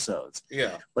 17 episodes.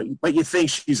 Yeah. But you think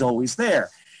she's always there.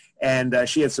 And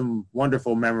she had some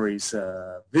wonderful memories,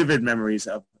 vivid memories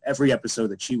of every episode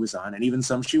that she was on, and even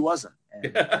some she wasn't.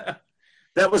 And,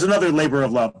 that was another labor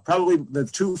of love. Probably the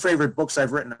two favorite books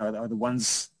I've written are the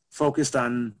ones focused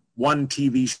on one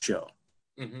TV show.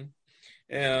 Mm-hmm.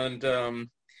 And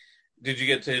did you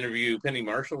get to interview Penny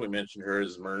Marshall? We mentioned her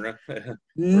as Myrna.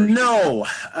 No,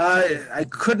 I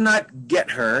could not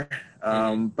get her,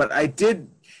 but I did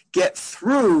get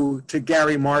through to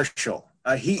Gary Marshall.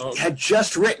 He had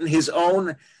just written his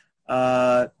own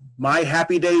My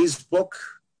Happy Days book,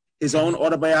 his own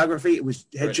autobiography. It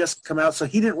had just come out, so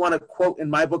he didn't want to quote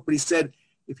in my book, but he said,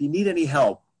 if you need any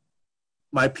help,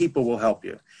 my people will help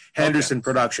you. Henderson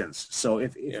Productions. So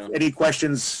if any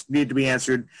questions need to be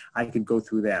answered, I could go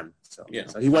through them. So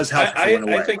he was helpful in a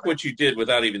way. I think what you did,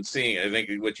 without even seeing it, I think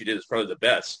what you did is probably the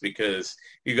best, because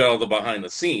you got all the behind the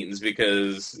scenes.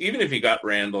 Because even if you got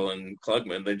Randall and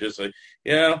Klugman, they just like,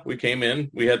 we came in,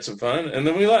 we had some fun, and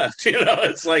then we left.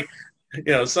 It's like,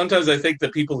 sometimes I think the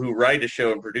people who write a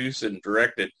show and produce it and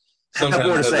direct it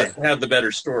sometimes have the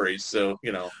better stories. So,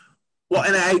 Well,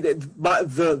 and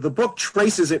the book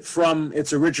traces it from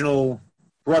its original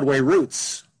Broadway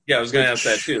roots. Yeah, I was going to ask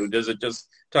that too. Does it just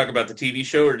talk about the TV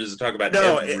show, or does it talk about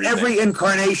every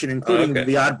incarnation, including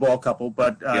the Oddball Couple?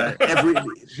 But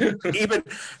even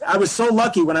I was so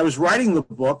lucky when I was writing the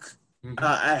book.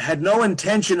 I had no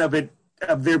intention of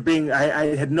there being.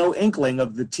 I had no inkling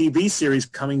of the TV series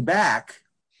coming back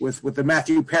with the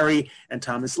Matthew Perry and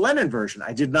Thomas Lennon version.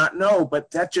 I did not know,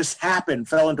 but that just happened,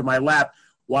 fell into my lap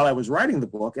while I was writing the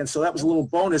book, and so that was a little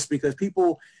bonus because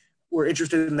people were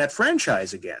interested in that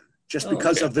franchise again. Just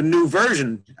because of the new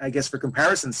version, I guess, for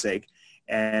comparison's sake.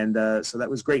 And so that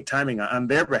was great timing on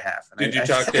their behalf. And Did you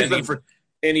talk to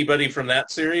anybody from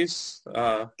that series?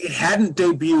 It hadn't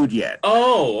debuted yet.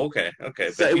 Oh, okay.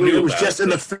 So it was just in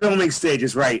the filming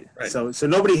stages, right. So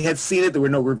nobody had seen it. There were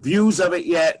no reviews of it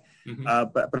yet,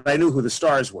 but I knew who the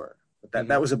stars were. But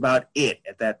that was about it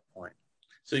at that point.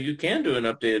 So you can do an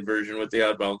updated version with the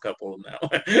Oddball Couple now.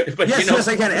 But yes,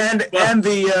 I can, and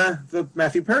the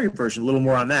Matthew Perry version. A little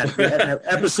more on that. We had an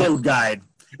episode guide.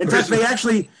 In fact,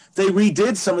 they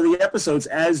redid some of the episodes,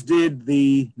 as did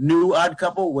the new Odd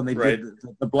Couple when they did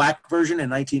the black version in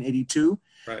 1982.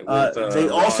 Right. They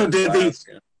also did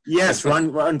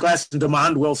Ron Glass and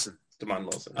Demond Wilson.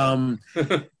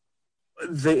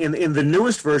 In the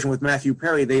newest version with Matthew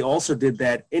Perry, they also did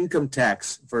that income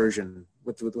tax version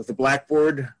with the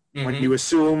blackboard. When you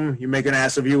assume you make an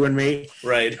ass of you and me.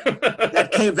 Right.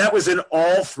 that was in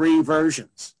all three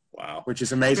versions. Wow. Which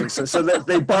is amazing. So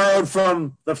they borrowed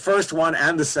from the first one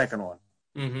and the second one.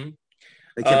 Mm-hmm.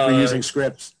 They kept reusing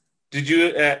scripts. Did you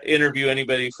interview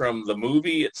anybody from the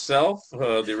movie itself,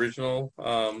 the original?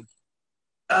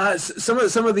 Some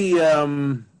of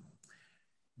the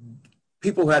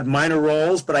people who had minor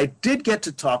roles, but I did get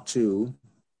to talk to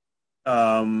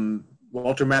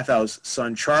Walter Matthau's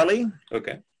son, Charlie.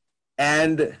 Okay.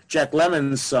 And Jack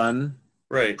Lemmon's son,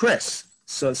 Chris.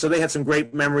 So they had some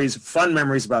great memories, fun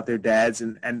memories about their dads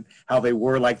and how they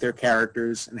were like their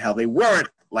characters and how they weren't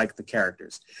like the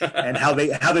characters, and how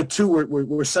the two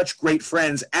were such great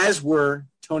friends, as were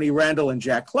Tony Randall and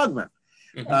Jack Klugman.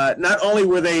 Mm-hmm. Not only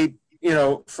were they,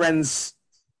 friends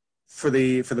for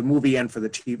the movie and for the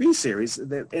TV series,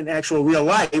 in actual real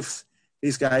life,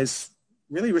 these guys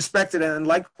really respected and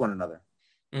liked one another.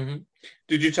 Mm-hmm.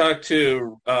 Did you talk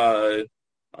to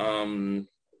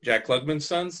Jack Klugman's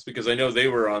sons? Because I know they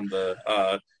were on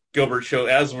the Gilbert show,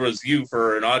 as was you,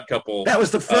 for an Odd Couple. That was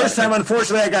the first time,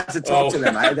 unfortunately, I got to talk to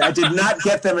them. I did not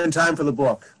get them in time for the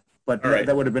book, but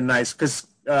that would have been nice, because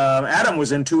Adam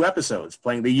was in 2 episodes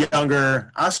playing the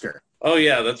younger Oscar. Oh,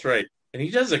 yeah, that's right. And he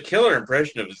does a killer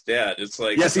impression of his dad. It's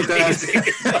like, yes, he does.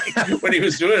 Like, when he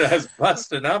was doing it, I was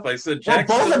busting up. I said, Jack.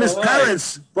 Well, both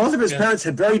of his parents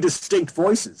had very distinct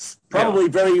voices. Probably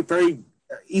very, very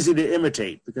easy to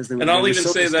imitate, because they were. And I'll even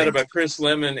say that about Chris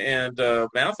Lemon and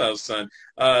Matthau's son.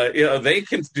 They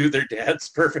can do their dads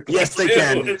perfectly. Yes, they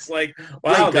can. It's like,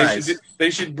 wow, they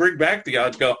should bring back the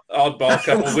Oddball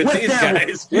Couple with these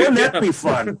guys. Wouldn't that be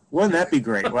fun? Wouldn't that be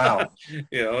great? Wow.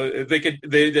 They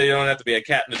don't have to be a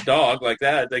cat and a dog like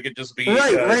that. They could just be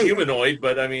humanoid,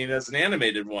 but I mean, as an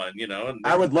animated one, And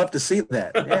I would love to see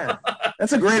that. Yeah,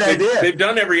 that's a great idea. They've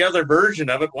done every other version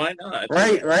of it. Why not?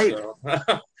 Right. So.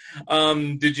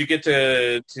 Did you get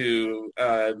to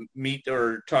meet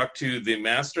or talk to the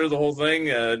master of the whole thing,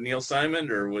 Neil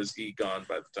Simon, or was he gone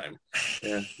by the time?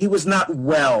 Yeah. He was not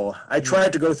well. I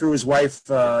tried to go through his wife,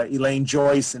 Elaine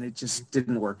Joyce, and it just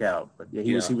didn't work out. But yeah,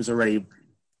 he was already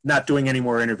not doing any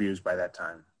more interviews by that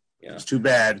time. Yeah. It was too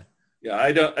bad. Yeah,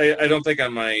 I don't think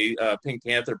on my Pink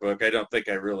Panther book, I don't think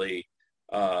I really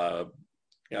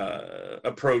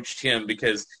approached him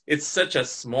because it's such a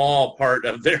small part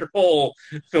of their whole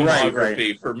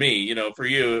filmography for me. You know, for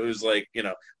you, it was like, you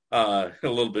know, a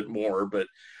little bit more, but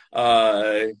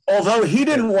although he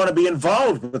didn't want to be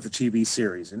involved with the TV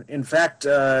series. In fact,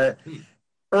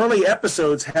 early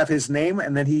episodes have his name,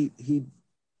 and then he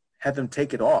had them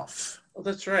take it off. Oh,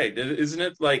 that's right. Isn't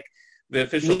it like the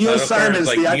official Neil Simon's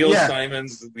like Neil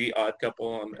Simon's The Odd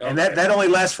Couple? And that only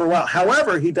lasts for a while.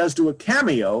 However, he does do a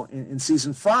cameo in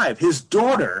season 5. His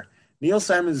daughter, Neil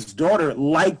Simon's daughter,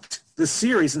 liked the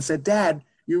series and said, "Dad,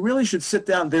 you really should sit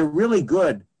down. They're really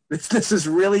good. This is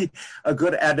really a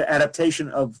good adaptation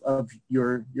of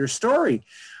your story."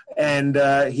 And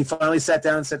he finally sat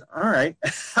down and said, "All right,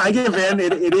 I give in.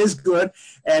 It is good."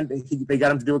 And they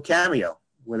got him to do a cameo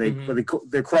where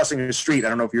they're crossing the street. I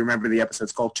don't know if you remember the episode.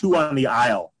 It's called Two on the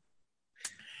Aisle.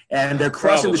 And they're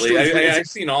crossing the street. I've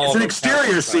seen all of them. It's an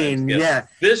exterior scene, yeah.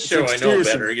 This show I know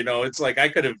better. You know, it's like I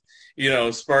could have, you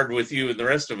know, sparred with you and the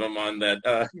rest of them on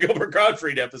that Gilbert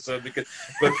Gottfried episode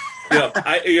but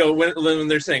you know, when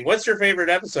they're saying, "What's your favorite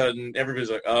episode?" and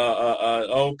everybody's like,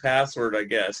 Password, I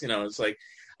guess. You know, it's like,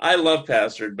 I love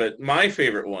Password, but my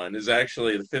favorite one is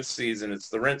actually the 5th season. It's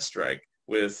the rent strike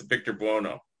with Victor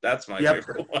Buono. That's my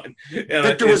favorite one. And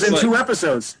Victor was in 2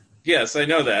 episodes. Yes, I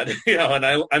know that. You know, and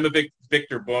I'm a big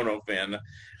Victor Buono fan.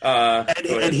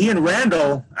 And he and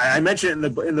Randall, I mentioned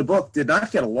in the book, did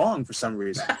not get along for some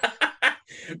reason.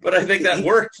 But I think that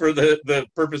worked for the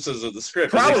purposes of the script.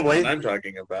 Probably. I'm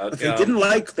talking about. They didn't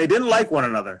like one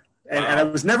another, and I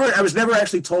was never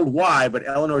actually told why. But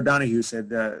Eleanor Donahue said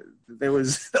there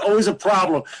was always a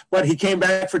problem. But he came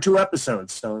back for 2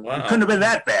 episodes, so it couldn't have been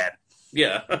that bad.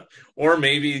 Yeah, or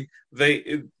maybe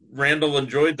Randall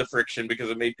enjoyed the friction because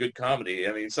it made good comedy.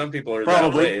 I mean, some people are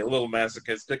that way, a little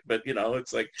masochistic, but you know,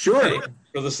 it's like, sure, hey,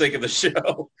 for the sake of the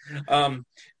show.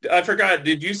 I forgot.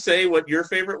 Did you say what your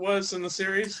favorite was in the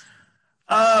series?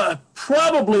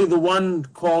 Probably the one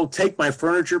called "Take My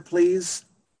Furniture, Please."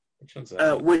 Which one's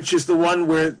that? Which is the one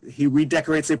where he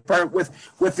redecorates the apartment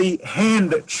with the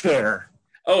hand chair.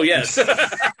 Oh, yes.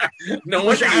 No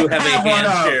wonder you have a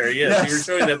hand chair. Yes, you were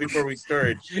showing that before we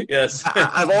started. Yes.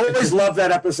 I've always loved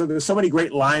that episode. There's so many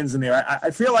great lines in there. I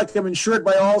feel like I'm insured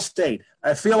by Allstate.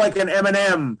 I feel like an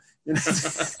M&M.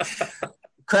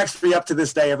 Cracks me up to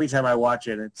this day every time I watch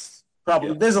it. It's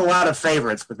probably there's a lot of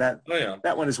favorites, but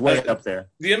that one is way up there.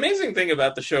 The amazing thing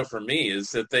about the show for me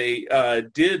is that they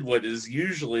did what is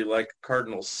usually like a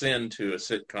cardinal sin to a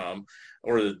sitcom,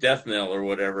 or the death knell or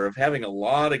whatever, of having a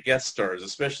lot of guest stars,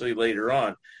 especially later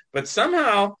on. But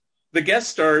somehow the guest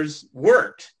stars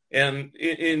worked. And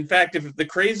in fact, if the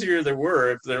crazier there were,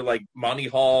 if they're like Monty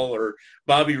Hall or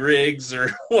Bobby Riggs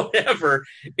or whatever,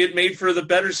 it made for the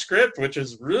better script, which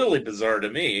is really bizarre to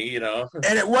me, you know.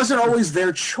 And it wasn't always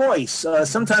their choice.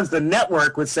 Sometimes the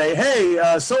network would say,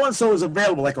 "Hey, so-and-so is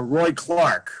available," like a Roy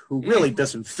Clark, who really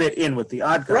doesn't fit in with the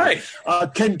Odd Couple. Right.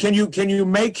 Can you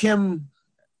make him...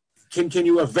 Can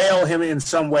you avail him in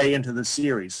some way into the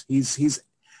series? He's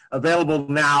available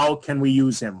now. Can we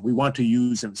use him? We want to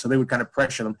use him. So they would kind of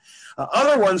pressure them.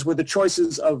 Other ones were the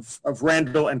choices of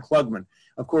Randall and Klugman.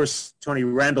 Of course, Tony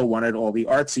Randall wanted all the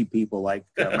artsy people like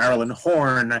Marilyn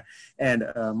Horne and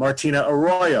Martina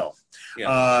Arroyo.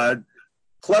 Yeah.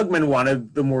 Klugman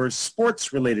wanted the more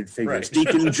sports-related figures. Right.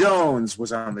 Deacon Jones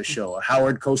was on the show,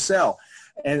 Howard Cosell.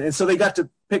 And so they got to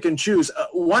pick and choose.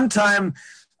 One time...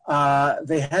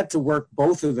 they had to work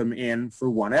both of them in for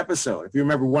one episode. If you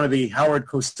remember, one of the Howard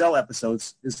Cosell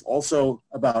episodes is also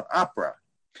about opera.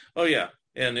 Oh, yeah.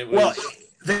 And it was... Well,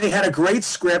 they had a great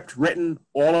script written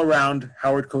all around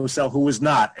Howard Cosell, who was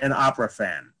not an opera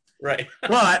fan. Right.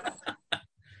 But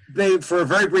for a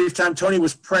very brief time, Tony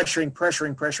was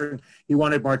pressuring. He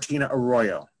wanted Martina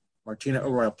Arroyo.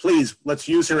 Please, let's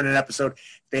use her in an episode.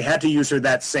 They had to use her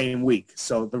that same week.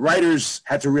 So the writers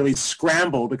had to really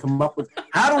scramble to come up with,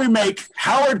 how do we make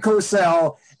Howard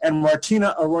Cosell and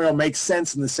Martina Arroyo make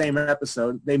sense in the same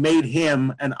episode? They made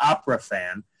him an opera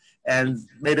fan and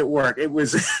made it work. It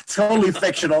was totally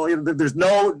fictional. There's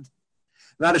not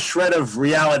a shred of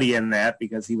reality in that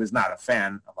because he was not a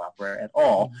fan of opera at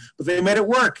all. But they made it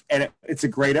work, and it's a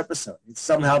great episode. It's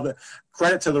somehow the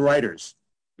credit to the writers.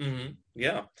 Mm-hmm.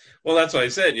 Yeah. Well, that's what I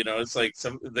said. It's like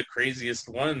some of the craziest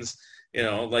ones.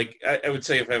 Like I would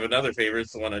say if I have another favorite,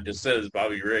 it's the one I just said is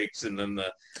Bobby Riggs, and then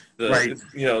Right.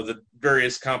 the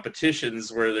various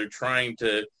competitions where they're trying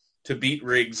to beat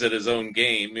Riggs at his own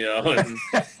game. And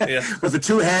yeah. With the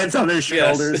two hands on their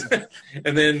shoulders. Yes.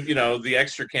 And then the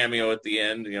extra cameo at the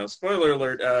end. Spoiler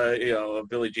alert. Of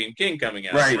Billie Jean King coming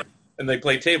out. Right. And they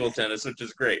play table tennis, which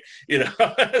is great.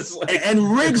 It's like,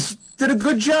 And Riggs did a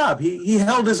good job. He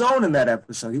held his own in that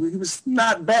episode. He was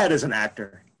not bad as an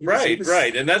actor. Right.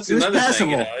 And that's he was another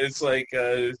thing. passable. It's like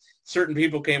certain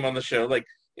people came on the show, like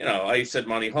I said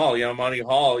Monty Hall. Monty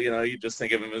Hall. You just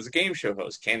think of him as a game show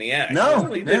host. Can he act? No,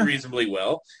 Well, he did reasonably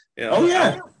well. Oh,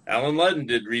 yeah. Alan Ludden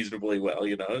did reasonably well.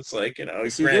 It's like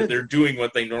Yes, he granted did. they're doing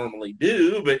what they normally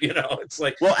do, but it's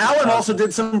like Well, Alan also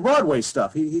did some Broadway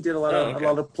stuff. He did a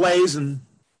lot of plays, and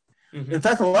Mhm. in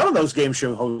fact, a lot of those game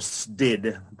show hosts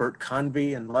did. Bert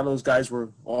Convy and a lot of those guys were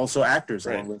also actors,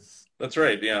 Right. along with. That's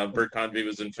right. Yeah, Bert Convy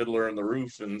was in Fiddler on the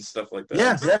Roof and stuff like that.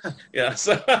 Yeah. Yeah.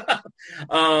 So,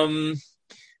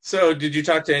 so did you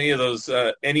talk to any of those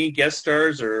any guest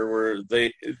stars, or were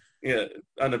they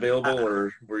unavailable,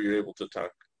 or were you able to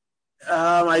talk?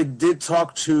 I did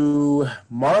talk to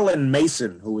Marlon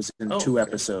Mason, who was in Oh, two okay.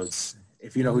 episodes.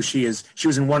 If you know who she is, she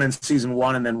was in one in season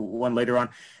one and then one later on.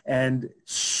 And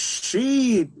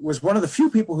she was one of the few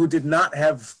people who did not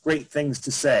have great things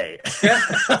to say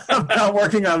about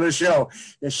working on the show.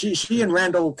 Yeah, she and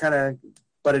Randall kind of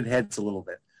butted heads a little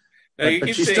bit. Now, you But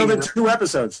keep she saying, still did two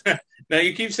episodes. Now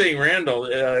you keep saying Randall.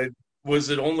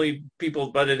 Was it only people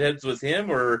butted heads with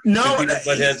him, or No, did people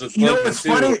butt heads with you know Logan what's too?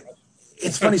 funny?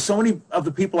 It's funny. So many of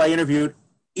the people I interviewed,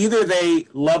 either they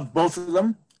loved both of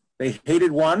them, they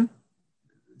hated one.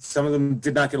 Some of them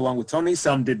did not get along with Tony.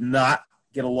 Some did not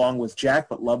get along with Jack,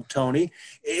 but loved Tony.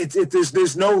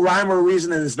 There's no rhyme or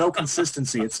reason, and there's no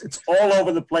consistency. It's all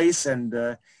over the place, and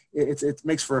it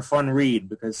makes for a fun read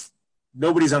because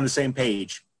nobody's on the same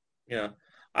page. Yeah.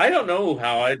 I don't know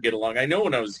how I'd get along. I know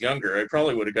when I was younger, I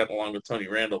probably would have gotten along with Tony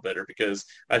Randall better because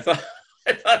I thought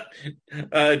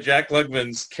Jack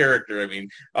Klugman's character,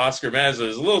 Oscar Mazza,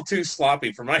 is a little too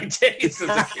sloppy for my taste as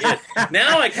a kid.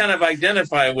 Now I kind of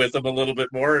identify with him a little bit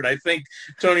more, and I think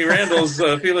Tony Randall's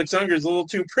Felix Unger is a little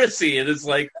too prissy, and it's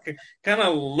like, kind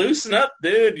of loosen up,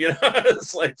 dude.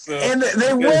 It's like so. And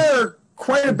they were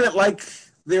quite a bit like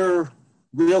their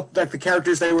real, like the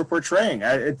characters they were portraying.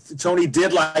 Tony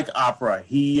did like opera.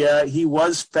 He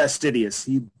was fastidious.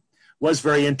 He was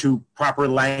very into proper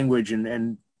language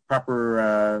and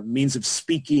proper means of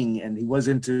speaking, and he was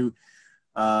into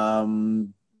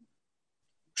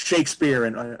Shakespeare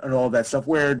and all that stuff.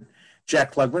 Where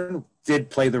Jack Klugman did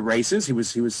play the races. He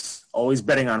was always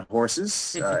betting on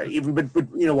horses. Even but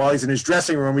while he's in his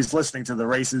dressing room, he's listening to the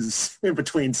races in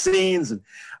between scenes, and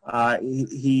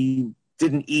he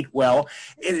didn't eat well.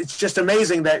 It's just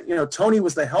amazing that Tony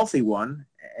was the healthy one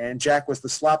and Jack was the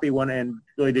sloppy one and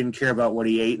really didn't care about what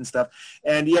he ate and stuff,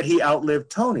 and yet he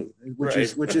outlived Tony, which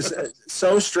is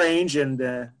so strange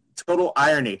and total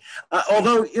irony.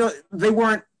 Although they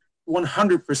weren't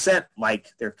 100% like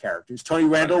their characters. Tony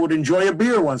Randall would enjoy a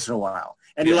beer once in a while,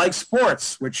 and he likes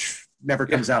sports, which never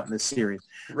comes out in this series.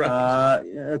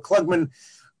 Klugman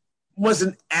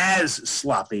wasn't as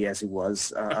sloppy as he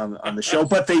was on the show,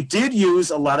 but they did use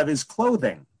a lot of his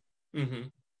clothing. Mm-hmm.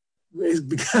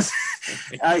 Because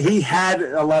he had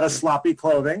a lot of sloppy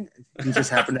clothing. He just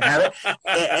happened to have it.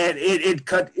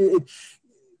 And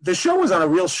the show was on a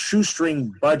real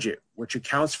shoestring budget, which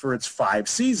accounts for its 5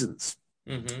 seasons.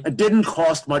 Mm-hmm. It didn't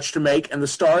cost much to make, and the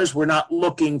stars were not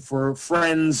looking for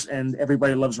Friends and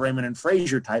Everybody Loves Raymond and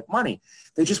Frasier type money.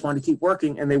 They just wanted to keep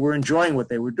working, and they were enjoying what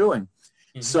they were doing.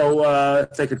 Mm-hmm. So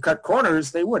if they could cut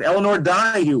corners, they would. Eleanor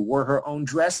Donahue wore her own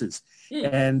dresses.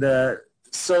 And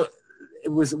so it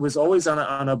was always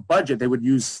on a budget. They would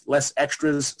use less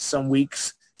extras some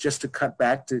weeks just to cut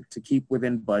back to keep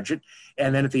within budget.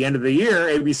 And then at the end of the year,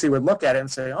 ABC would look at it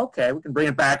and say, okay, we can bring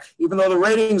it back, even though the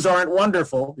ratings aren't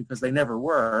wonderful, because they never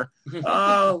were.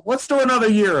 Let's do another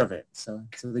year of it. So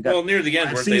they got near the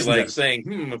end, weren't they saying,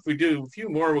 if we do a few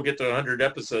more, we'll get to 100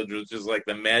 episodes, which is like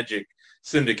the magic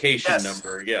syndication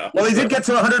number. Yeah. Well, they did get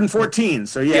to 114,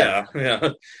 so yeah.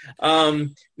 Now,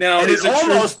 and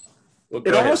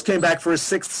it almost came back for a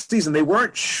 6th season. They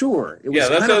weren't sure. That's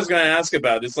what I was going to ask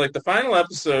about. It's like the final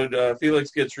episode,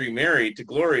 Felix gets remarried to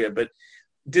Gloria, but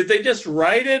did they just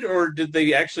write it, or did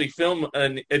they actually film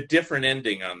a different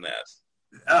ending on that?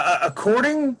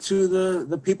 According to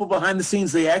the people behind the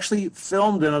scenes, they actually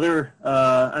filmed another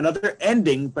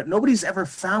ending, but nobody's ever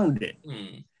found it.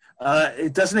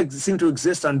 It doesn't seem to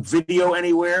exist on video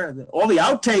anywhere. All the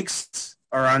outtakes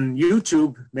are on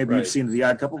YouTube. Maybe Right. you've seen The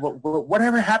Odd Couple, but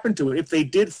whatever happened to it if they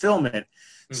did film it?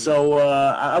 Mhm. So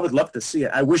I would love to see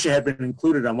it. I wish it had been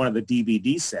included on one of the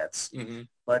DVD sets. Mhm.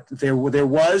 But there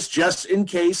was, just in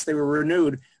case they were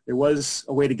renewed, there was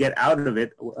a way to get out of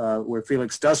it where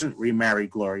Felix doesn't remarry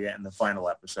Gloria in the final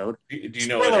episode. Do you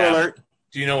know what Spoiler alert.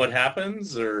 Do you know what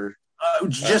happens, or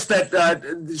Just that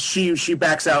she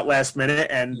backs out last minute,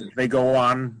 and they go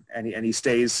on, and he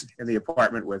stays in the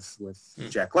apartment with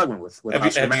Jack Klugman, with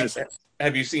Oscar Madison.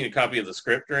 have you seen a copy of the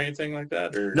script or anything like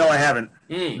that? Or No, I haven't.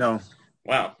 Mm. No,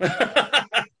 Wow.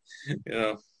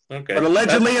 Okay. but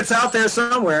allegedly it's out there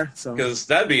somewhere. So Because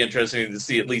that'd be interesting to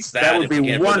see at least that. that would if you be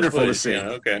can't put the wonderful to footage. see. Yeah,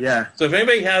 okay. Yeah. So if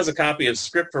anybody has a copy of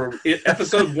script for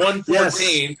episode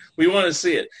 114, we want to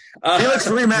see it. Felix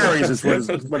remarries is what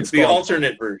it's the called.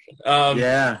 alternate version.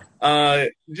 Yeah.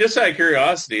 Just out of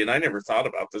curiosity, and I never thought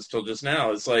about this till just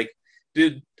now. It's like,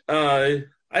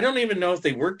 I don't even know if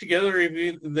they worked together or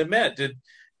if they met.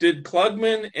 Did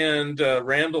Klugman and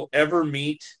Randall ever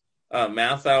meet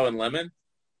Mathau and Lemon?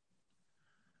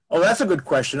 Oh, that's a good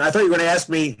question. I thought you were going to ask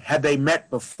me, had they met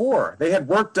before? They had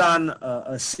worked on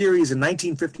a series in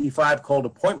 1955 called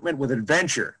Appointment with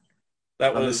Adventure.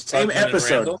 That On the was same Klugman and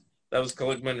episode. Randall? That was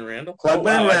Klugman and Randall? Klugman and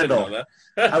I didn't Randall. know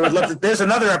that. I would love to. There's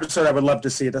another episode I would love to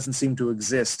see. It doesn't seem to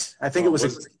exist. I think Oh, it was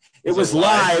was was it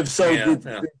live? live, so Yeah, the,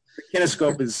 yeah. the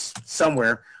kinescope is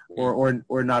somewhere, or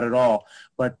not at all.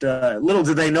 But little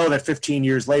did they know that 15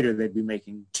 years later they'd be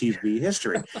making TV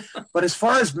history. But as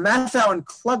far as Mathau and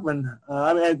Klugman,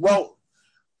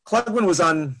 Klugman was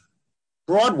on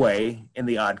Broadway in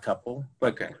The Odd Couple,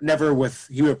 but Okay. never with.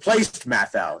 He replaced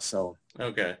Mathau, so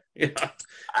Okay. Yeah.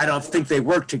 I don't think they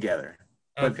worked together.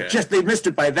 But Okay. just they missed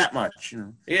it by that much. You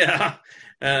know, Yeah.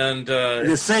 And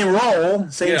the same role,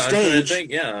 same yeah, stage.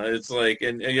 yeah, it's like,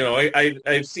 and you know,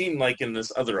 I've seen like in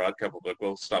this other Odd Couple book.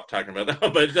 We'll stop talking about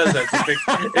that, but it does have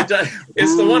to it does.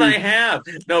 It's the one I have.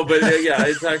 No, but yeah,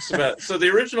 it talks about. So the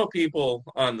original people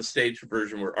on the stage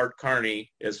version were Art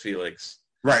Carney as Felix,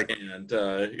 Right. and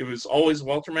it was always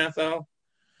Walter Matthau.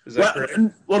 Is that correct?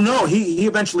 Well, no, he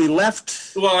eventually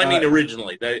left. Well, I mean,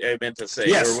 originally, I meant to say.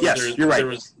 Yes, you're right.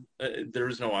 There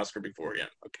was no Oscar before yet.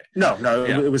 Okay. No,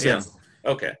 Yeah, it was him.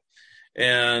 Okay.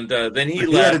 And then he He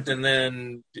left, had and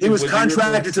then He was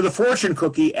contracted to the Fortune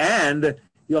Cookie, and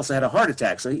he also had a heart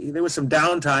attack. So there was some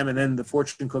downtime, and then the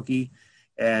Fortune Cookie,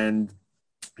 and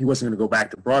he wasn't going to go back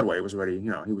to Broadway. It was already,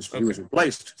 he was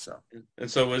replaced. So And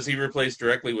so was he replaced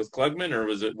directly with Klugman, or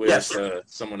was it with Yes.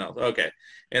 someone else? Okay.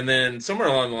 And then somewhere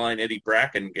along the line, Eddie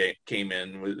Bracken came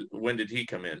in. When did he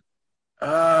come in?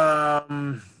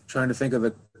 trying to think of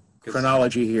the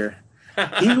chronology here.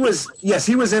 He was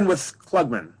in with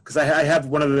Klugman, because I have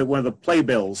one of the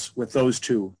playbills with those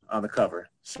two on the cover.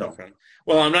 So Okay.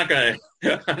 Well, I'm not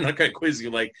gonna quiz you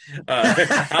like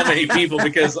how many people,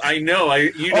 because I know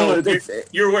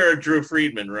you're aware of Drew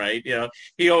Friedman, right? You know,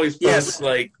 he always posts Yes.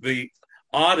 like the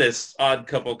oddest Odd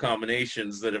Couple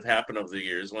combinations that have happened over the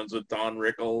years. Ones with Don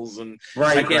Rickles, and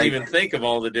Right, I can't right. even think of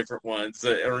all the different ones.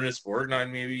 Ernest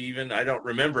Borgnine, maybe even, I don't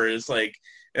remember. It's like,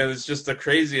 and it's just the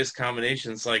craziest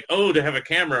combinations. Like, to have a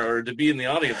camera or to be in the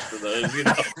audience for those,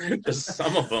 just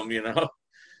some of them,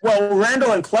 Well,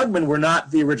 Randall and Klugman were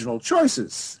not the original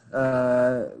choices.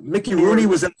 Mickey Rooney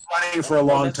was in the running for a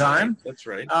long That's time. right. That's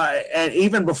right. And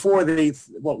even before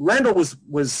Randall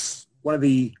was one of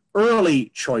the early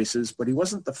choices, but he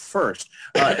wasn't the first.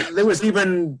 There was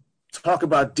even talk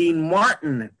about Dean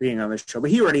Martin being on the show, but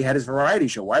he already had his variety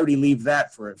show. Why would he leave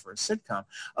that for a sitcom?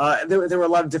 There were a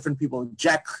lot of different people.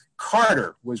 Jack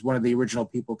Carter was one of the original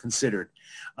people considered.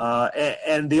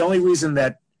 And the only reason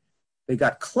that they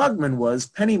got Klugman was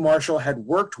Penny Marshall had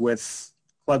worked with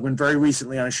Klugman very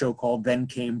recently on a show called Then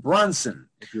Came Bronson,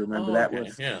 if you remember that, okay.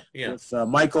 with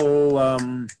Michael,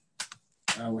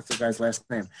 what's the guy's last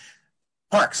name?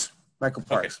 Michael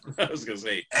Parks. Okay. I was going to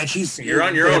say, And you're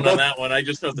on your own on that one. I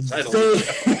just know the title.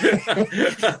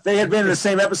 They had been in the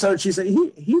same episode. She said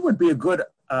he would be a good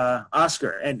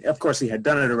Oscar. And, of course, he had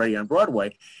done it already on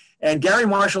Broadway. And Gary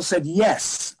Marshall said,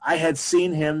 yes, I had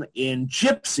seen him in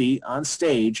Gypsy on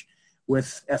stage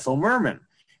with Ethel Merman.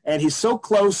 And he's so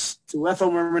close to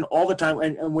Ethel Merman all the time.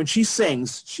 And when she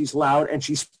sings, she's loud and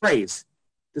she sprays.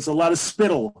 There's a lot of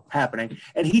spittle happening.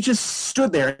 And he just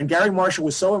stood there. And Gary Marshall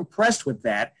was so impressed with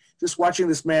that, just watching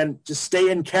this man just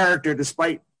stay in character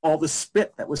despite all the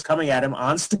spit that was coming at him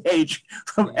on stage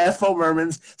from Ethel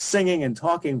Merman's singing and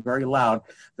talking very loud,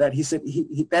 that he said,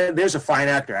 there's a fine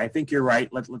actor. I think you're right.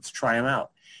 Let's try him out.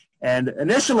 And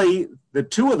initially, the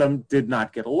two of them did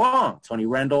not get along, Tony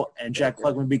Randall and Jack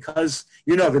Klugman, because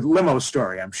you know the limo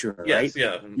story, I'm sure, Yes, right?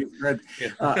 yeah. You've read,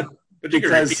 Yeah. But you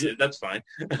can repeat it. That's fine.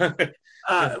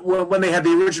 When they had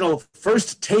the original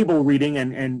first table reading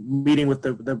and meeting with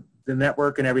the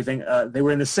network and everything, they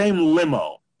were in the same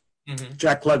limo,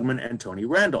 Jack Klugman and Tony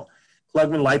Randall.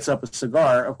 Klugman lights up a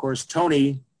cigar. Of course,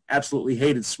 Tony absolutely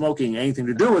hated smoking, anything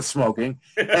to do with smoking.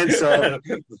 And so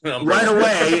right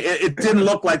away, it didn't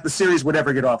look like the series would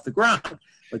ever get off the ground.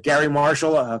 But Gary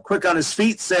Marshall, quick on his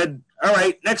feet, said, all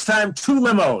right, next time, 2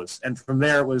 limos. And from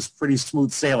there, it was pretty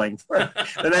smooth sailing for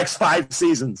the next 5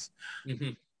 seasons.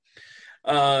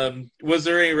 Was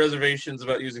there any reservations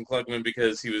about using Klugman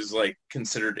because he was like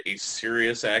considered a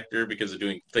serious actor because of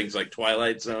doing things like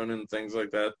Twilight Zone and things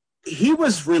like that? He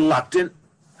was reluctant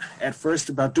at first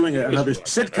about doing another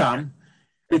sitcom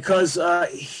because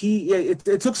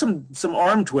it took some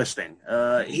arm twisting.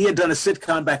 He had done a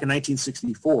sitcom back in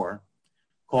 1964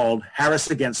 called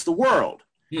Harris Against the World,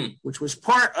 which was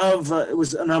part of, it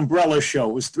was an umbrella show.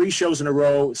 It was 3 shows in a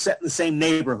row set in the same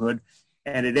neighborhood,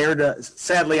 and it aired,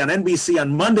 sadly, on NBC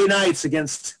on Monday nights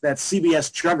against that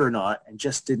CBS juggernaut and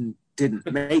just didn't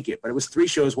make it. But it was 3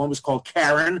 shows. One was called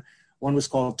Karen, one was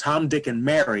called Tom, Dick, and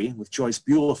Mary with Joyce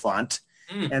Bulifant,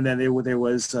 and then there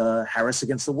was Harris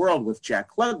Against the World with Jack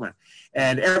Klugman.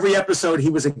 And every episode he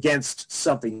was against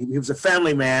something. He was a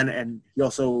family man, and he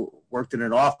also worked in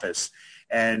an office.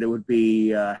 And it would be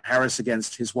Harris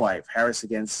against his wife, Harris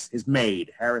against his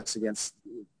maid, Harris against,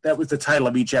 that was the title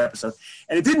of each episode.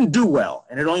 And it didn't do well,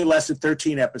 and it only lasted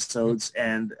 13 episodes.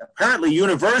 And apparently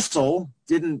Universal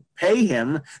didn't pay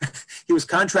him. He was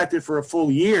contracted for a full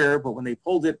year, but when they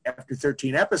pulled it after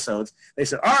 13 episodes, they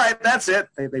said, all right, that's it.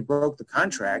 They broke the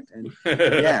contract. And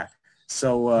yeah.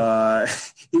 So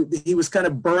he was kind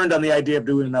of burned on the idea of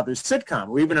doing another sitcom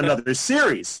or even another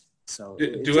series. So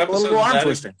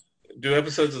do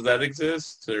episodes of that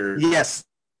exist? Or yes.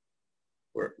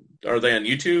 Are they on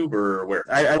YouTube or where?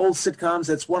 Old sitcoms.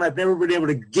 That's one I've never been able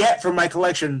to get from my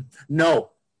collection.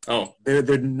 No. Oh.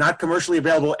 They're not commercially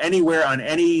available anywhere on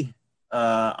any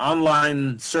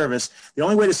online service. The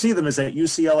only way to see them is at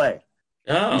UCLA.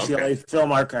 Oh, UCLA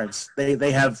Film Archives.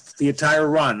 They have the entire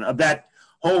run of that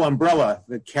whole umbrella.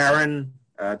 The Karen,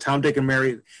 Tom, Dick, and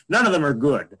Mary. None of them are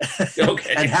good.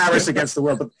 Okay. And Harris Against the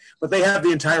World, but they have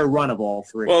the entire run of all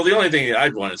 3. Well, the only thing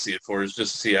I'd want to see it for is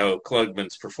just to see how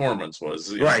Klugman's performance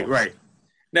was. Right.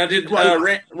 Now, did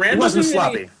Randall wasn't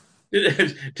sloppy?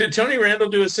 Did Tony Randall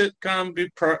do a sitcom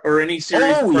or any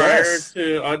series prior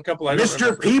to Odd Couple?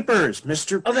 Mr. Peepers.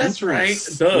 Oh, that's right.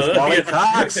 With Wally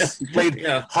Cox. He played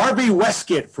Harvey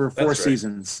Westcott for 4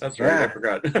 seasons. That's right. I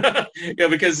forgot. Yeah,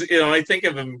 because I think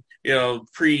of him,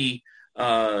 pre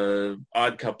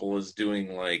Odd Couple is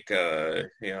doing like the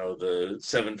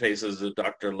 7 Faces of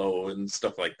Dr. Lowe and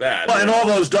stuff like that. Well, and all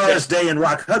those Doris Day and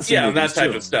Rock Hudson. Yeah, and that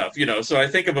type of stuff. So I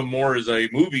think of him more as a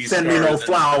movie star. Send Me No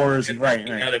Flowers, and right.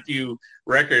 He had a few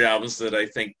record albums that I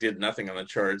think did nothing on the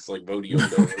charts, like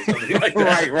Bodiondo or something like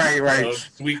that. right.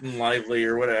 Sweet and Lively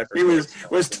or whatever. He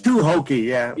was too hokey,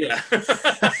 yeah. Yeah.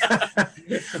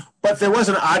 But there was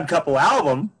an Odd Couple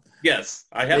album. Yes,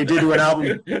 I have. They did do an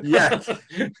album, yeah.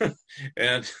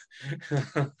 And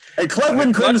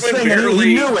Klugman couldn't sing, and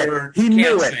he knew it. He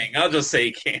knew it. Sing. I'll just say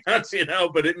he can't,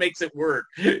 but it makes it work,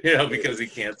 because he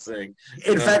can't sing.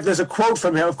 In fact, there's a quote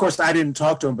from him. Of course, I didn't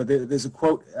talk to him, but there's a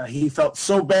quote. He felt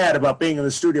so bad about being in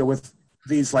the studio with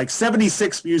these like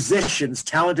 76 musicians,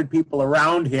 talented people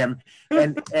around him,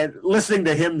 and listening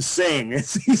to him sing.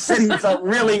 He said he felt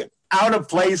really out of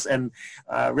place and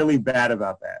really bad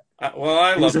about that.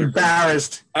 I was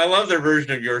embarrassed. I love their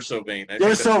version of "You're So Vain."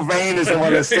 "You're So Vain" is the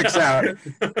one that sticks out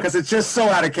because it's just so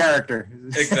out of character.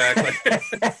 Exactly.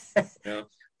 Yeah,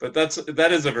 but that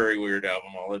is a very weird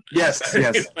album. I'll admit. Yes.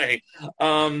 Anyway,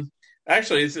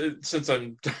 actually, since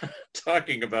I'm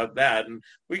talking about that, and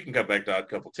we can come back to Odd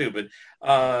Couple too, but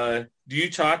do you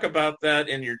talk about that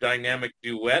in your Dynamic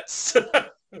Duets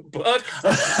book?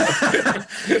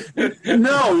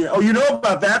 No. Oh, you know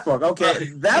about that book?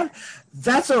 Okay,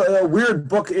 that's a weird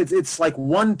book. It's like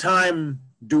one-time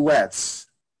duets.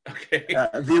 Okay.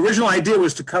 The original idea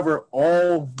was to cover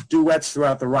all duets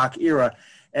throughout the rock era,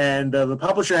 and the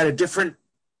publisher had a different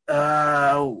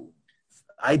idea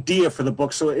for the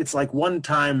book. So it's like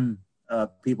one-time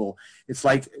people. It's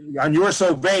like on "You're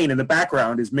So Vain" in the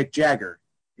background is Mick Jagger.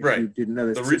 Right. You didn't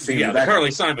know that. The Carly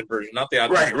Simon version, not the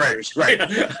Odd Couple version. Right.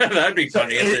 That'd be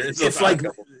funny. It's like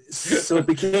so it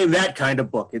became that kind of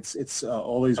book. It's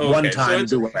always one-time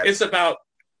duets. It's about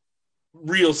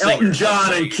real singers. Elton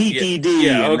John and Kiki D.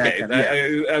 Yeah, okay.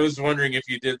 I was wondering if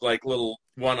you did like little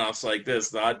one-offs like this,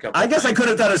 the Odd Couple. I guess I could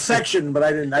have done a section, but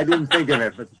I didn't think of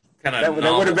it. But that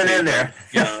would have been in there.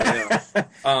 Yeah.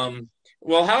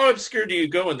 Well, how obscure do you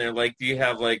go in there? Like, do you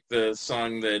have like the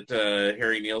song that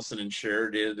Harry Nilsson and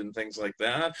Cher did and things like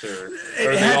that, or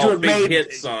are they all big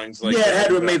hit songs? Like it had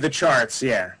to have made the charts.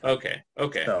 Yeah. Okay.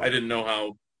 So. I didn't know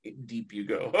how deep you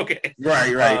go. Okay.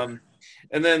 Right.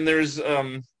 And then there's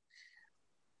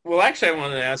well, actually, I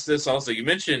wanted to ask this also. You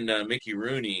mentioned Mickey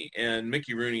Rooney, and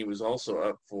Mickey Rooney was also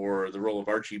up for the role of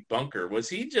Archie Bunker. Was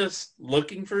he just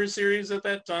looking for a series at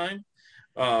that time?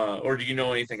 Or do you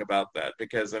know anything about that?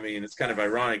 Because, I mean, it's kind of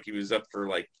ironic. He was up for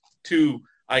like 2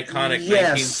 iconic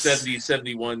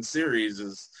 1970-71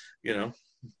 series, you know.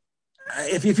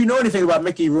 If you know anything about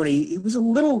Mickey Rooney, he was a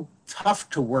little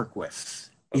tough to work with.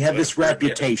 He had this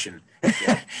reputation.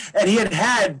 Yeah. And he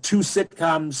had 2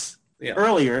 sitcoms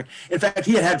earlier. In fact,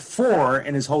 he had 4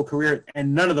 in his whole career,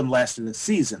 and none of them lasted a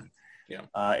season. Yeah.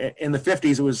 In the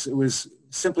 50s, it was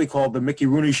simply called The Mickey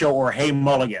Rooney Show or Hey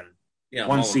Mulligan. Yeah,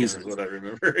 one Mulligan season. Is what I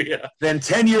remember. Yeah. Then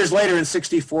 10 years later, in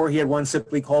 '64, he had one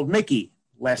simply called Mickey,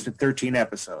 lasted 13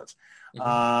 episodes.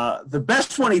 Mm-hmm. The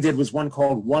best one he did was one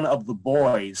called One of the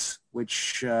Boys,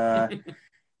 which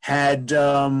had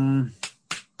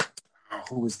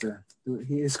who was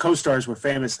his co-stars were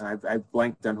famous, and I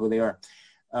blanked on who they are.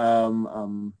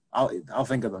 I'll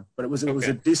think of them, but it was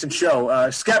a decent show.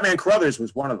 Scatman Crothers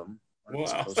was one of them.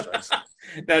 Wow.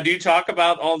 Now, do you talk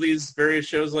about all these various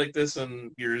shows like this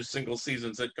in your single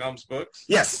season sitcoms books?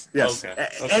 Yes. Okay.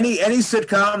 Any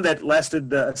sitcom that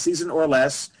lasted a season or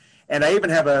less, and I even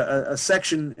have a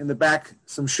section in the back,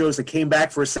 some shows that came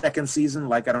back for a second season,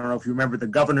 like I don't know if you remember The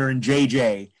Governor and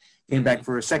JJ came back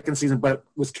for a second season, but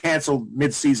was canceled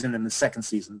mid-season in the second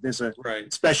season. There's a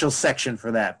special section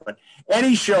for that. But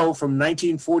any show from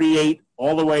 1948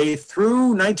 all the way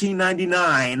through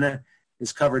 1999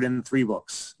 is covered in 3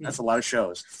 books. That's a lot of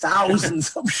shows.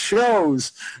 Thousands of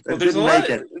shows that didn't make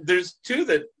it. There's 2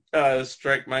 that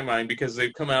strike my mind because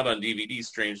they've come out on DVD,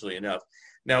 strangely enough.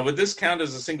 Now, would this count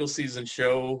as a single season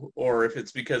show, or if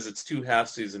it's because it's 2 half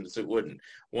seasons, it wouldn't?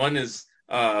 One is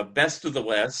Best of the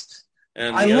West.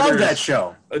 And I love that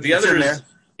show. The other is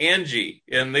Angie,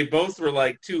 and they both were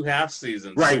like 2 half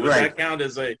seasons. Right, so would that count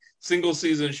as a single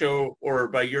season show, or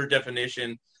by your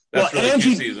definition, that's really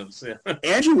Angie, 2 seasons? Yeah.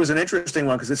 Angie was an interesting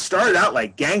one because it started out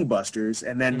like gangbusters,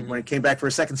 and then when it came back for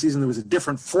a second season, there was a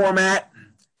different format.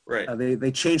 Right.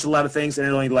 They changed a lot of things, and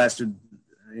it only lasted,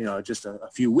 just a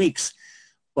few weeks.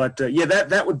 But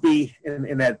that would be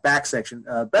in that back section.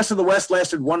 Best of the West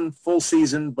lasted 1 full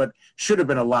season, but should have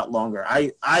been a lot longer.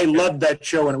 I loved that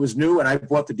show, and it was new, and I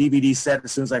bought the DVD set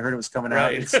as soon as I heard it was coming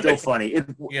out. It's still funny.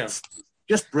 It's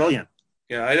just brilliant.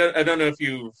 Yeah, I don't know if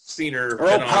you've seen her.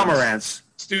 Earl Pomerantz.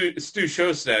 Stu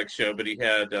Shostak's show, but he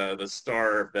had the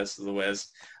star of Best of the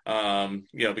West.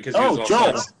 Because he was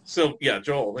also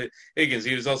Joel Higgins.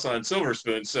 He was also on Silver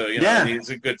Spoon, so he's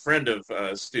a good friend of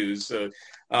Stu's. So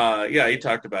he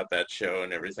talked about that show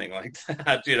and everything like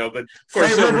that. But of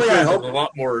course, Silver Spoon was a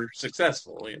lot more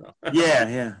successful.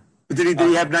 Yeah. But did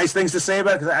he have nice things to say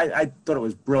about it? Because I thought it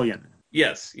was brilliant.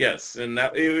 Yes, and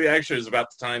that it actually was about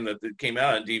the time that it came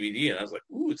out on DVD, and I was like,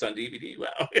 "Ooh, it's on DVD!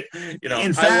 Wow!"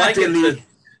 In fact,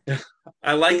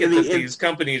 I like it that these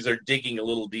companies are digging a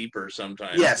little deeper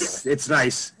sometimes. Yes, it's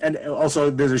nice. And also,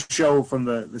 there's a show from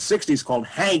the 60s called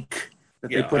Hank that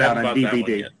they put out on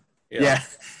DVD. Yeah.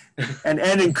 and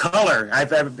in color. I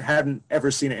haven't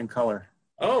ever seen it in color.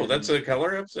 Oh, that's a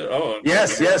color episode? Oh,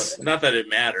 yes. Not that it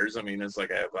matters. I mean, it's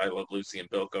like I Love Lucy and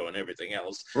Bilko and everything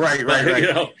else. Right. But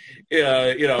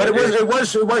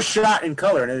it was shot in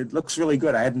color, and it looks really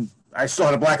good. I saw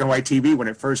it on black and white TV when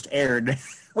it first aired,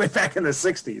 way back in the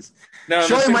 60s. Now,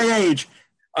 showing my age.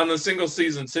 On the single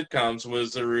season sitcoms,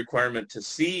 was there a requirement to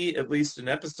see at least an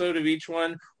episode of each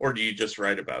one, or do you just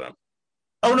write about them?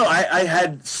 Oh, no, I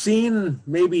had seen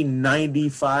maybe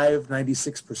 95,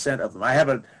 96% of them. I have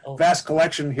a vast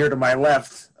collection here to my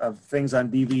left of things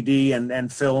on DVD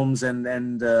and films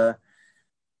and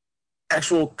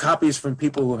actual copies from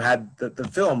people who had the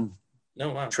film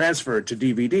transferred to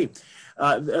DVD.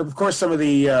 Of course, some of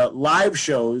the live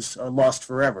shows are lost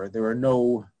forever. There are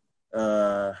no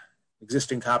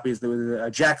existing copies. There was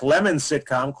a Jack Lemmon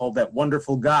sitcom called That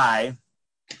Wonderful Guy,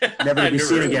 never to be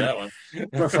seen again,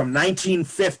 from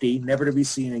 1950, never to be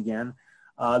seen again.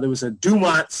 There was a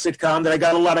Dumont sitcom that I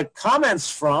got a lot of comments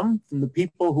from the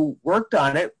people who worked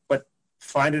on it, but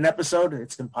find an episode,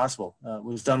 it's impossible. It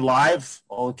was done live,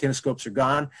 all the kinescopes are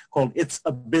gone, called It's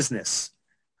a Business.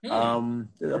 A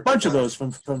bunch of those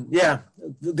from the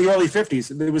early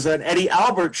 50s. There was an Eddie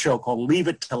Albert show called Leave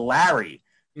It to Larry.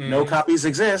 No copies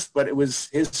exist, but it was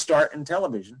his start in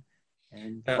television.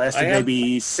 And lasted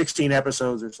maybe 16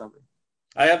 episodes or something.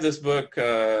 I have this book,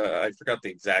 I forgot the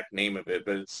exact name of it,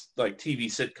 but it's like TV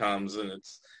sitcoms, and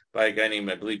it's by a guy named,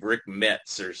 I believe, Rick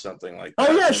Metz or something like Oh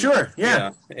that. yeah, And- sure,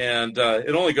 yeah. And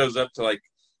it only goes up to like,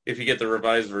 if you get the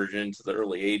revised version, to the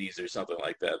early 80s or something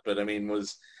like that. But I mean,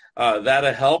 was that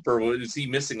a help, or was he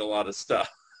missing a lot of stuff?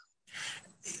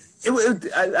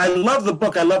 I love the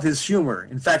book. I love his humor.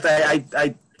 In fact,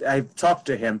 I talked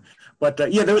to him. But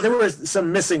there were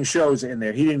some missing shows in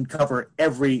there. He didn't cover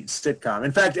every sitcom.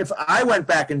 In fact, if I went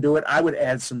back and do it, I would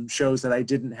add some shows that I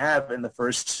didn't have in the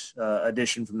first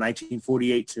edition from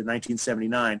 1948 to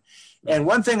 1979. And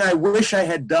one thing I wish I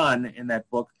had done in that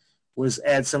book was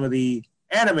add some of the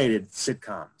animated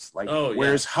sitcoms, like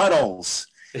Where's Huddles,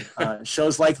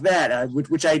 shows like that,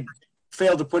 which I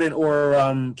failed to put in, or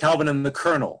Calvin and the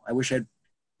Colonel. I wish I'd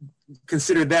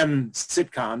considered them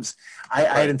sitcoms. I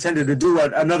had intended to do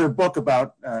another book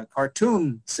about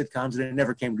cartoon sitcoms, and it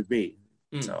never came to be.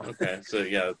 So Okay, so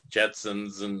yeah,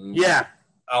 Jetsons and yeah,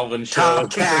 Alvin Show.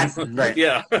 Tomcat, right?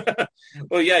 Yeah.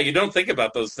 Well, yeah, you don't think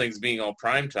about those things being all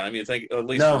prime time. You think, at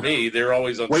least for me, they're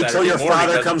always on Wait Saturday till your morning.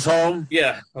 father comes home.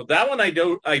 Yeah, well, that one I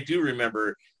do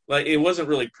remember. Like, it wasn't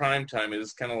really prime time. It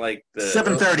was kind of like the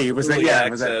 7:30. It was early yeah,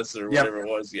 access or yep. whatever it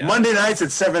was. Yeah. Monday nights at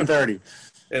 7:30.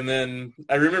 And then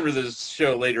I remember this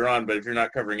show later on, but if you're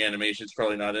not covering animation, it's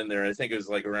probably not in there. I think it was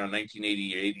like around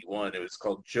 1980 or 81. It was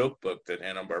called Joke Book that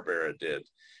Hanna-Barbera did.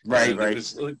 Right, and right. It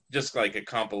was just like a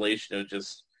compilation of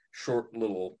just short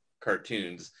little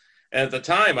cartoons. And at the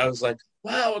time, I was like,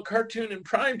 wow, a cartoon in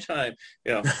prime time.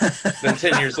 You know, then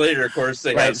 10 years later, of course,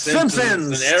 they have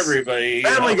Simpsons and everybody.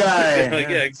 Family Guy.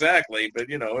 Yeah, exactly. But,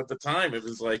 at the time, it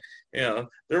was like,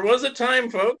 there was a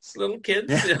time, folks, little kids,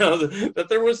 that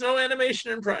there was no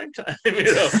animation in prime time,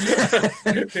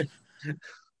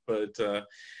 But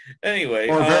anyway.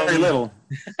 Or very little.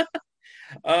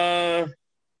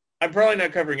 I'm probably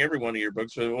not covering every one of your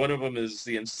books, but one of them is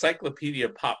the Encyclopedia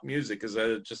of Pop Music. Is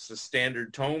that just a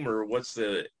standard tome, or what's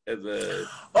the?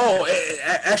 Oh,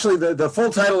 actually, the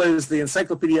full title is the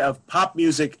Encyclopedia of Pop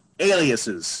Music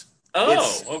Aliases.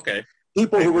 Oh, okay.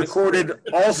 People who recorded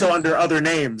also under other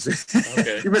names.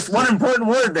 Okay. You missed one important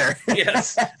word there.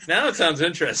 Yes. Now it sounds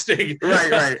interesting.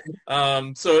 Right.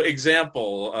 So,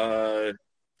 example.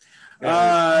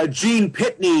 Gene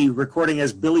Pitney recording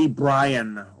as Billy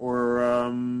Bryan, or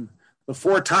the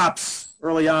Four Tops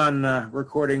early on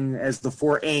recording as the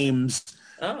Four Ames,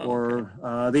 or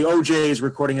the OJs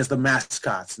recording as the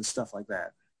Mascots and stuff like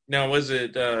that. Now, was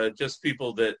it just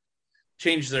people that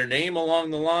changed their name along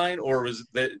the line, or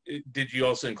did you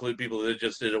also include people that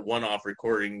just did a one-off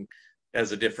recording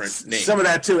as a different name? Some of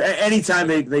that too. Anytime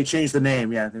they change the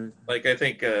name, yeah. Like, I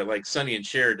think like Sonny and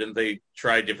Cher, didn't they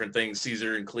try different things?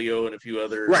 Caesar and Cleo and a few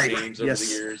other names over the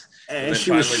years. And she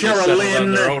was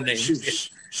Sherilyn.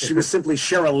 She was simply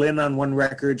Sherilyn on one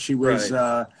record. She was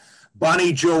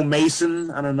Bonnie Jo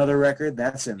Mason on another record.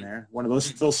 That's in there. One of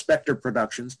those Phil Spector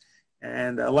productions.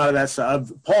 And a lot of that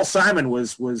stuff. Paul Simon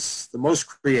was the most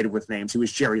creative with names. He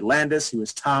was Jerry Landis. He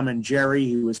was Tom and Jerry.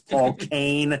 He was Paul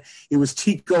Kane. He was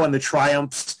Tico and the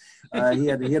Triumphs. He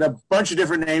had a bunch of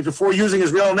different names before using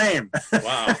his real name.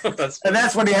 Wow, and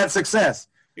that's when he had success.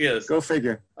 Yes, go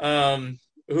figure.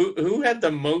 Who had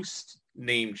the most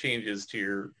name changes to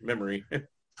your memory?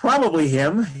 Probably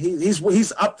him.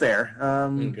 He's up there.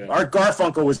 Okay. Art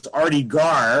Garfunkel was Artie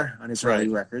Gar on his early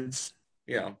records.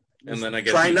 Yeah. And then I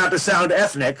guess trying not to sound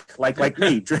ethnic like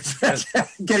me,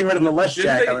 getting rid of the less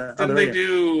jack. Didn't they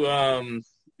do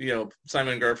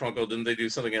Simon and Garfunkel? Didn't they do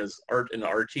something as Art and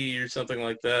RT or something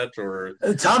like that? Or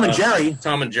Tom and Jerry?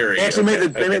 Tom and Jerry. They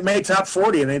actually made top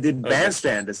 40, and they did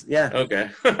Bandstand. Yeah. Okay.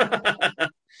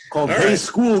 Called Hey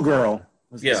Schoolgirl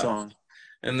was the song.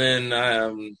 And then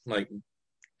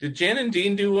did Jan and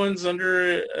Dean do ones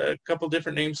under a couple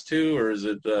different names too, or is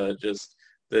it just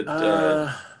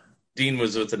that? Dean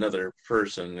was with another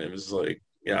person. It was like,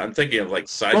 I'm thinking of like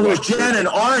Sidewalk. Well, there was Jan and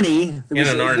Arnie. Jan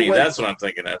and Arnie, that's what I'm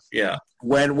thinking of. Yeah.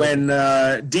 When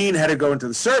Dean had to go into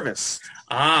the service.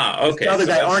 Okay. The other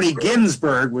guy, Arnie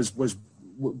Ginsberg,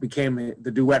 became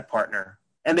the duet partner,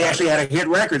 and they actually had a hit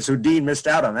record, so Dean missed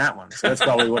out on that one. So that's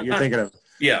probably what you're thinking of.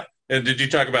 Yeah. And did you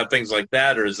talk about things like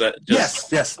that, or is that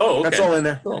just? Yes. Oh, okay. That's all in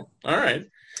there. Cool. All right.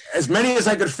 As many as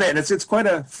I could fit, and it's quite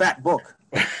a fat book.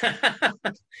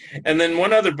 And then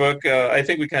one other book, I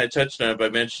think we kind of touched on it by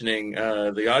mentioning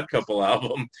the Odd Couple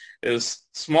album, is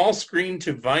Small Screen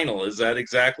to Vinyl. Is that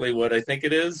exactly what I think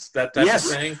it is? That type of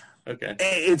thing? Okay.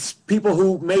 It's people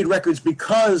who made records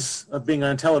because of being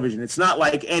on television. It's not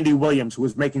like Andy Williams, who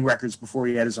was making records before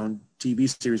he had his own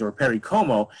TV series, or Perry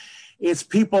Como. It's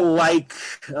people like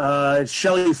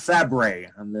Shelley Fabre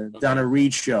on the Donna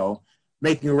Reed show,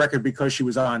 making a record because she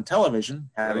was on television,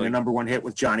 having a number one hit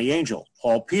with Johnny Angel.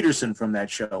 Paul Peterson from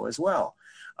that show as well.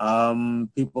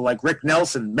 People like Rick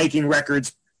Nelson making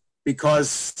records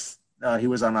because he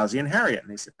was on Ozzie and Harriet,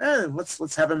 and they said,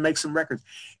 let's have him make some records.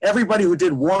 Everybody who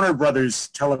did Warner Brothers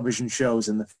television shows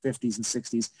in the 50s and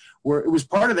 60s, it was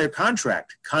part of their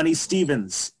contract. Connie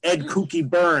Stevens, Ed Kooky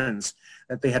Burns,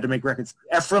 that they had to make records.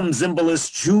 Ephraim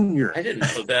Zimbalist Jr. I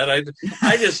didn't know that.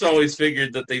 I just always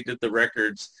figured that they did the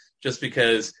records just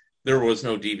because there was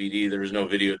no DVD, there was no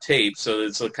videotape, so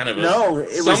it's a kind of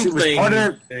it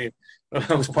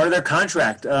was part of their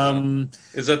contract.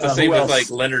 Is that the same with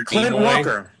like Leonard Clint Nimoy?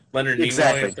 Walker. Leonard Nimoy.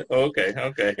 Exactly. Oh, okay.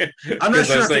 I'm not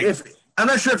sure I'm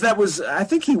not sure if that was. I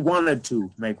think he wanted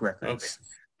to make records.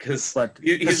 Okay. Because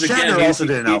Shatner also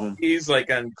did an album. He's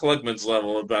like on Klugman's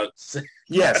level about.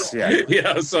 Yes. Yeah.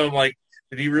 Yeah. So I'm like,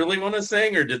 did he really want to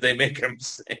sing, or did they make him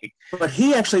sing? But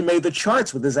he actually made the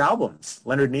charts with his albums,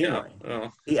 Leonard Nimoy. Yeah,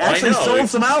 well, he actually sold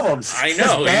some albums. I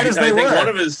know. As bad as they I think were. one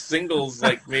of his singles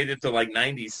like made it to like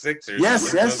 96 or something.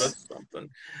 Yes. So that's something.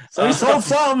 So he sold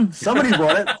some. Somebody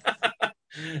bought it.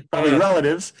 Probably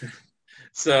relatives.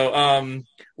 So,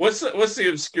 what's the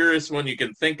obscurest one you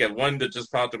can think of? One that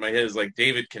just popped in my head is like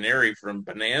David Canary from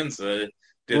Bonanza.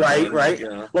 Right. You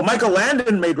know. Well, Michael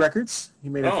Landon made records. He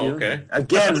made a few. Okay.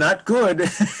 Again, not good.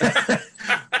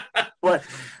 But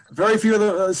very few of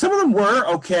them. Some of them were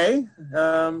okay.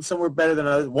 Some were better than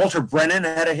others. Walter Brennan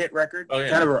had a hit record. Oh, yeah.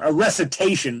 Kind of a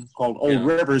recitation called Old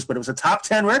Rivers, but it was a top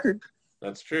 10 record.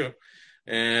 That's true.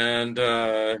 And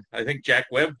I think Jack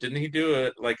Webb, didn't he do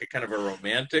a kind of a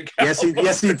romantic album?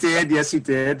 Yes, he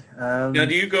did. Now,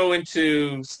 do you go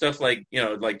into stuff like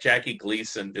Jackie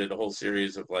Gleason did a whole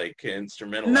series of like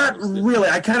instrumental? Not really.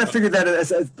 I kind of figured that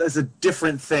as a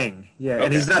different thing. Yeah, okay.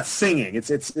 And he's not singing.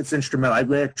 It's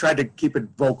instrumental. I tried to keep it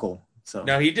vocal. So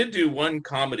now he did do one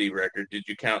comedy record. Did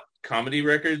you count comedy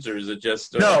records, or is it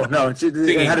just no?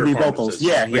 It had to be vocals.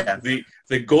 Yeah, like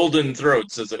the golden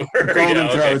throats, as it were. Golden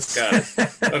throats.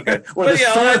 Okay. But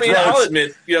I'll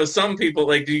admit, some people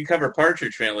like. Do you cover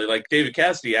Partridge Family? Like David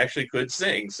Cassidy actually could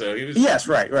sing, so he was. Yes,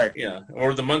 right. Yeah,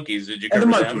 or the Monkees. Did you cover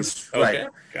the them? Monkees, okay, right?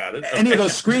 Got it. Any of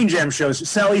those Screen Gem shows.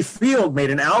 Sally Field made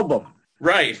an album.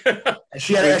 Right.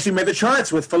 She had actually made the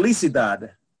charts with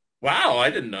Felicidad. Wow, I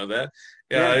didn't know that.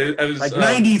 Yeah, I was like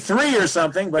 93 or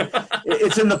something, but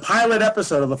it's in the pilot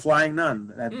episode of The Flying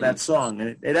Nun, that song,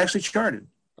 and it actually charted.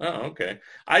 Oh, okay.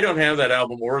 I don't have that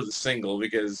album or the single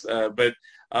because, but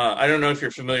I don't know if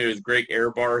you're familiar with Greg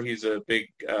Ehrbar. He's a big,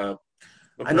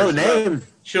 I know the name.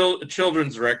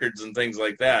 Children's records and things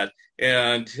like that.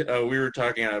 And we were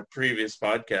talking on a previous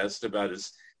podcast about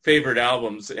his favorite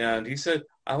albums, and he said,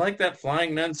 I like that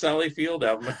Flying Nun Sally Field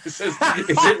album. He says, is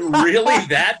it really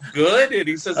that good? And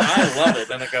he says, I love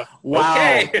it. And I go,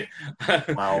 wow. Okay.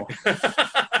 Wow.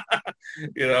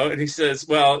 And he says,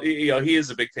 well, he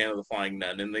is a big fan of the Flying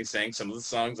Nun, and they sang some of the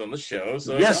songs on the show.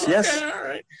 So yes. All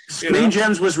right. Screen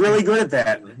Gems was really good at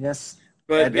that. Yes.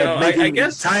 But I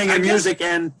guess tying in music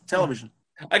and television.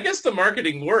 I guess the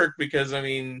marketing worked because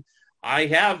I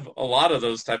have a lot of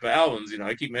those type of albums.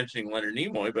 I keep mentioning Leonard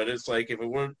Nimoy, but it's like if it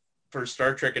weren't for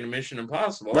Star Trek and Mission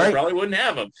Impossible, right. I probably wouldn't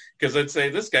have them because I'd say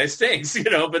this guy stinks,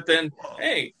 But then,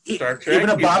 hey, Star Trek, even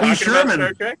a Bobby Sherman.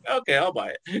 Star Trek? Okay, I'll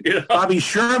buy it. Bobby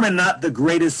Sherman, not the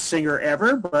greatest singer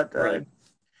ever, but right.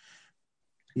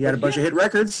 He had a bunch of hit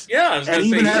records. Yeah, I was and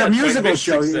even had a musical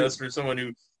show. Success for someone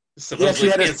who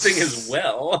supposedly can't sing as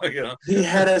well. He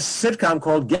had a sitcom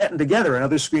called Getting Together,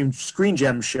 another Screen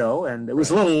Gem show, and it was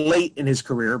a little late in his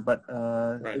career, but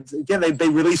again, they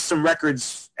released some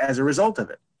records as a result of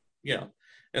it. Yeah.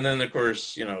 And then, of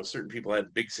course, certain people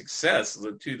had big success.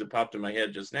 The two that popped in my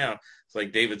head just now, it's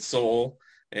like David Soul,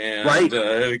 and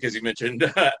because you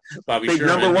mentioned Bobby big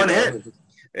Sherman. number one hit.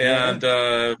 And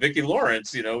Vicki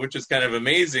Lawrence, which is kind of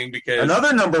amazing because...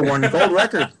 Another number one gold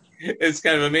record. It's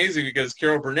kind of amazing because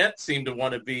Carol Burnett seemed to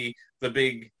want to be the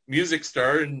big music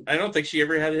star, and I don't think she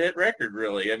ever had a hit record,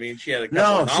 really. She had a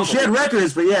couple No, she had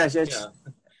records, but yeah.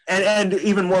 And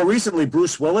even more recently,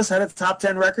 Bruce Willis had a top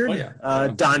 10 record. Oh, yeah.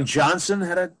 Don Johnson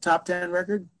had a top 10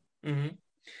 record. Mm-hmm.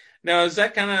 Now, is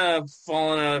that kind of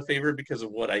fallen out of favor because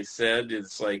of what I said?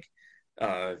 It's like,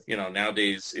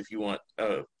 nowadays, if you want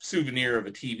a souvenir of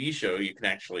a TV show, you can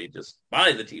actually just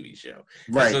buy the TV show.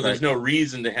 Right. So there's no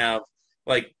reason to have,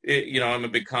 I'm a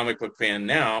big comic book fan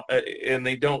now, and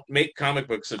they don't make comic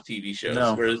books of TV shows.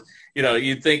 No. Whereas,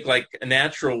 you'd think like a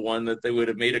natural one that they would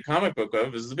have made a comic book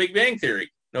of is The Big Bang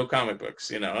Theory. No comic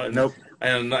books, And, nope.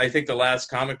 And I think the last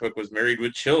comic book was Married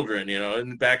with Children,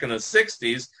 and back in the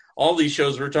 60s, all these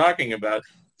shows we're talking about.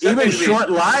 Even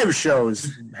short live shows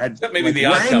had. Maybe The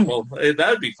Odd Couple. That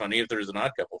would be funny if there was an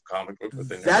Odd Couple comic book.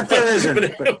 That there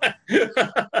isn't.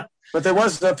 But there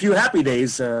was a few Happy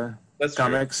Days. That's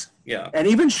comics. True. Yeah. And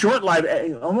even short live,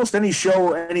 almost any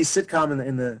show, any sitcom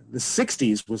in the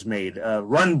 60s was made.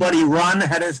 Run Buddy Run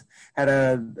had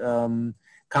a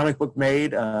comic book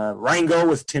made. Rango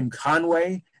with Tim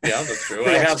Conway. Yeah, that's true.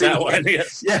 I have that one.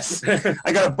 Yes. Yes.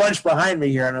 I got a bunch behind me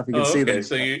here. I don't know if you can see them. Okay,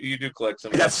 so you do collect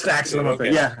some. I got stacks of them up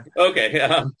there. Yeah. Okay.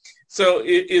 So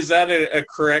is that a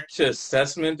correct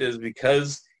assessment? Is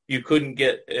because you couldn't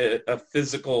get a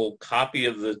physical copy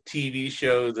of the TV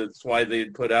show, that's why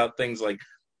they'd put out things like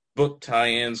book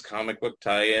tie-ins, comic book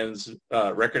tie-ins,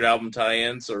 record album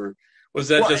tie-ins, or was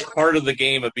that just part of the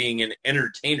game of being an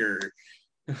entertainer?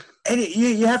 And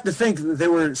you have to think that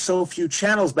there were so few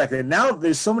channels back then. Now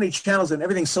there's so many channels and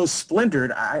everything's so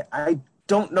splintered. I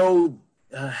don't know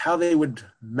how they would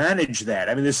manage that.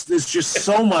 I mean, there's just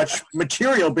so much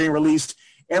material being released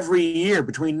every year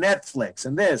between Netflix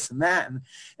and this and that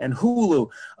and Hulu.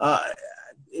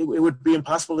 It would be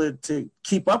impossible to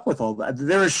keep up with all that.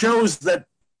 There are shows that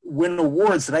win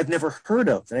awards that I've never heard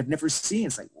of, that I've never seen.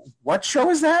 It's like, what show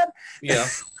is that? Yeah.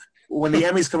 When the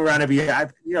Emmys come around every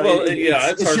year,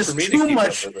 it's hard just for me too to keep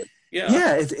much. up with it.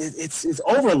 Yeah, it's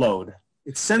overload.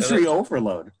 It's sensory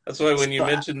overload. That's why when you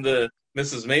mentioned the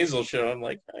Mrs. Maisel show, I'm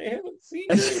like, I haven't seen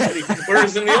anybody.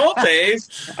 Whereas in the old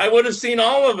days, I would have seen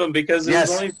all of them because there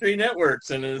was only 3 networks,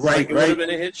 and it would have been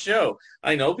a hit show.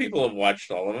 I know people have watched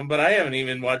all of them, but I haven't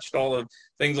even watched all of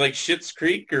things like Schitt's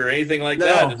Creek or anything like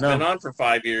that. It's been on for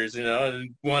 5 years,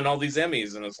 and won all these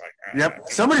Emmys, and it's like,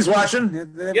 somebody's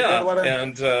watching. But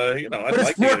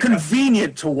it's more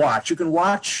convenient to watch. You can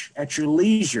watch at your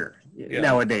leisure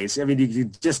nowadays. I mean, you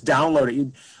just download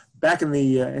it. Back in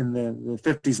the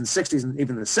 50s and 60s and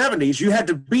even the 70s, you had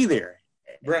to be there.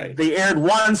 Right. They aired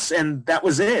once, and that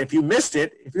was it. If you missed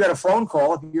it, if you had a phone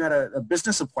call, if you had a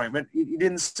business appointment, you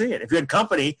didn't see it. If you had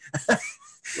company,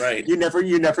 right, you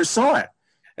never saw it.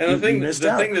 And the thing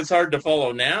that's hard to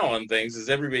follow now on things is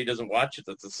everybody doesn't watch it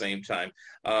at the same time.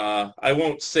 I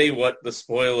won't say what the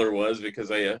spoiler was because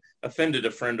I offended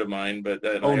a friend of mine, but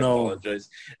I apologize.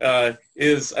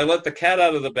 Is I let the cat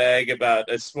out of the bag about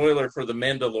a spoiler for The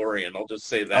Mandalorian. I'll just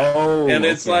say that.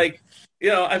 It's like,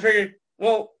 I figured,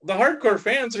 well, the hardcore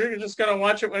fans are just going to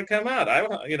watch it when it come out.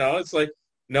 It's like,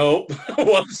 nope.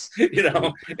 Whoops. And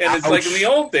it's like in the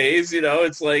old days,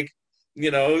 it's like,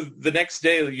 the next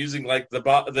day using like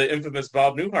the infamous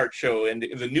Bob Newhart show and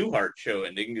the Newhart show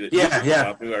ending.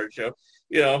 Bob Newhart show.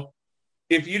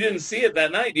 If you didn't see it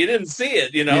that night, you didn't see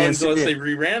it. Unless they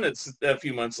reran it a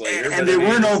few months later. And there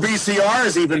were no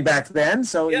VCRs even back then,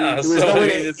 so there was no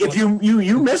way, if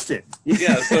you missed it.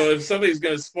 So if somebody's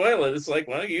going to spoil it, it's like,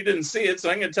 well, you didn't see it, so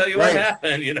I'm going to tell you what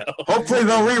happened. Hopefully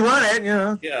they'll rerun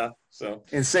it. Yeah. So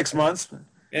in 6 months.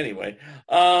 Anyway.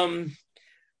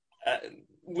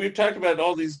 We've talked about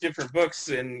all these different books,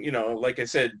 and like I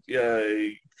said,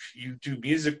 you do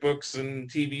music books and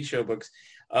TV show books.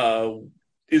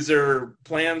 Is there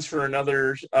plans for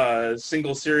another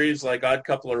single series like Odd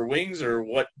Couple or Wings, or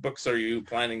what books are you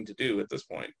planning to do at this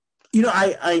point?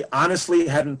 I honestly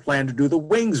hadn't planned to do the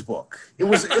Wings book. It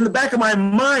was in the back of my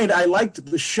mind. I liked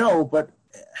the show, but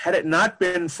had it not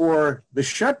been for the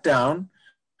shutdown,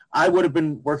 I would have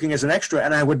been working as an extra,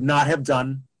 and I would not have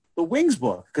done the Wings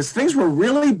book because things were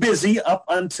really busy up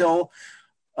until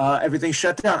everything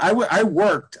shut down. I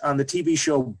worked on the TV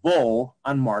show Bull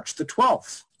on March the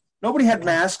 12th. Nobody had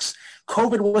masks.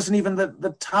 COVID wasn't even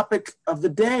the topic of the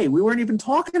day. We weren't even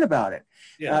talking about it.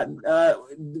 Yeah.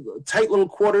 Tight little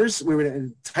quarters. We were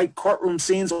in tight courtroom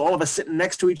scenes, all of us sitting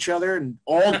next to each other and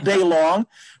all day long.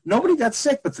 Nobody got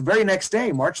sick, but the very next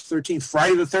day, March 13th,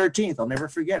 Friday the 13th, I'll never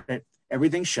forget it,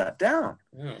 everything shut down.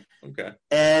 Oh, okay.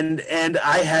 And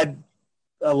I had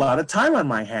a lot of time on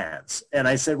my hands. And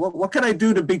I said, well, what can I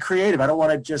do to be creative? I don't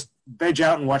want to just veg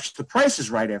out and watch The Price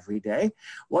is Right every day.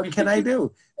 What can I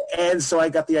do? And so I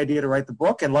got the idea to write the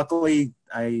book. And luckily,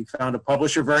 I found a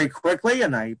publisher very quickly,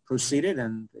 and I proceeded.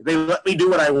 And they let me do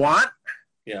what I want,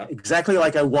 exactly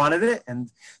like I wanted it.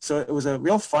 And so it was a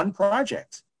real fun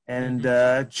project. And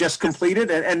just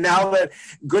completed. And now that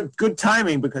good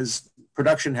timing, because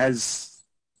production has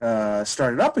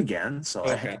started up again, so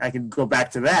I can go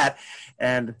back to that.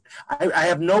 And I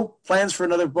have no plans for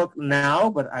another book now,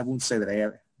 but I won't say that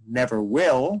I never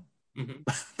will.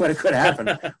 But it could happen.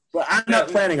 But I'm not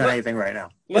planning on anything right now.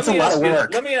 That's a lot of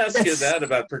work. Let me ask you that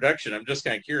about production. I'm just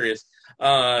kind of curious.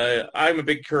 I'm a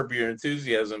big Curb Your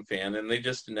Enthusiasm fan, and they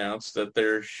just announced that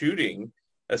they're shooting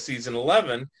a season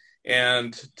 11.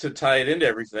 And to tie it into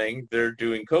everything, they're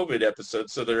doing COVID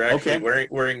episodes, so they're actually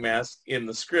wearing masks in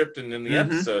the script and in the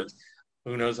episodes.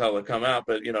 Who knows how they'll come out,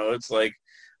 but it's like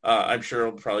I'm sure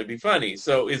it'll probably be funny.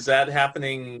 So is that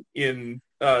happening in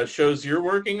shows you're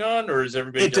working on, or is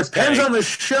everybody? It just depends on the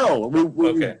show. We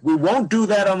won't do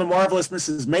that on The Marvelous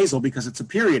Mrs. Maisel because it's a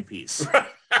period piece.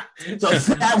 So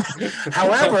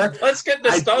however, let's get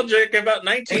nostalgic about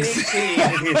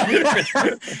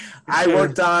 1918. I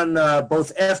worked on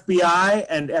both FBI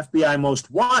and FBI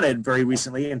Most Wanted very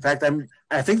recently. In fact,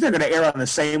 I think they're going to air on the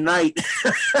same night,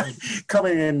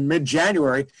 coming in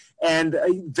mid-January, and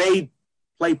they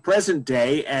play present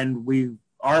day, and we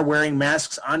are wearing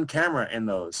masks on camera in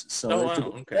those. So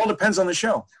it all depends on the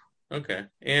show. Okay,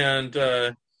 and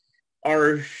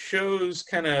are shows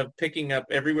kind of picking up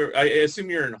everywhere? I assume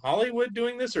you're in Hollywood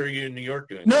doing this, or are you in New York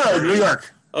doing this? No, New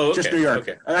York. Oh, okay. Just New York.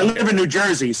 Okay. I live in New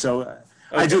Jersey, so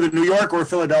I do the New York or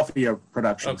Philadelphia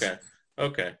productions.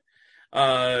 Okay.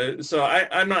 So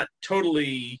I'm not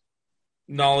totally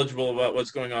knowledgeable about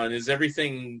what's going on. Is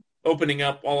everything opening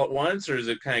up all at once, or is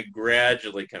it kind of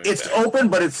gradually coming back? It's open,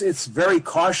 but it's very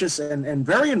cautious and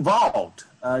very involved.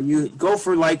 You go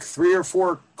for like 3 or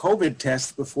 4 COVID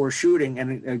tests before shooting,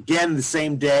 and again, the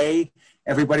same day,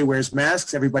 everybody wears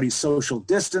masks, everybody's social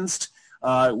distanced.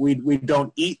 We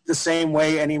don't eat the same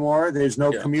way anymore. There's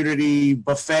no community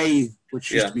buffet,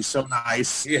 which used to be so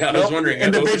nice. Yeah, I was wondering.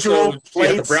 Individual plates. You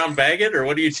have to brown bag it, or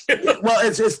what do you do? Well,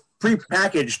 it's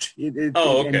prepackaged.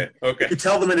 Okay. You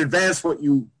tell them in advance what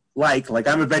you like. Like,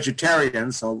 I'm a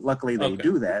vegetarian, so luckily they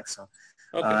do that. So,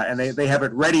 and they have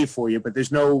it ready for you, but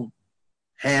there's no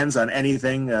hands on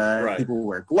anything. People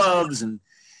wear gloves, and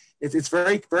it's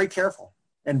very, very careful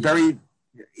and very.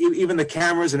 Even the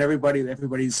cameras and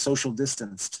everybody's social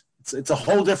distanced. It's a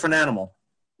whole different animal.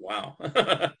 Wow.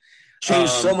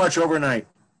 Changed so much overnight.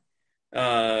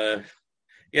 Yeah,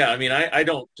 I mean, I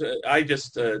don't. I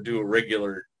just do a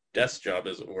regular desk job,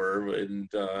 as it were, and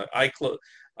I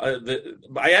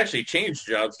actually changed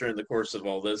jobs during the course of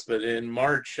all this. But in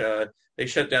March, they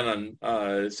shut down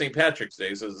on St. Patrick's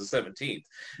Day, so it was the 17th.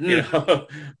 You know,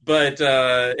 but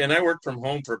and I worked from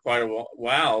home for quite a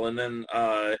while, and then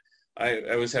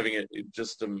I was having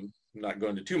not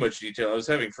going into too much detail. I was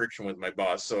having friction with my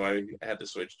boss, so I had to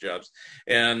switch jobs.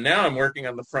 And now I'm working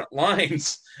on the front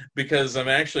lines because I'm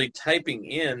actually typing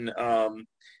in.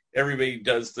 Everybody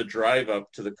does the drive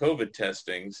up to the COVID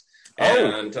testings,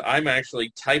 and I'm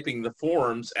actually typing the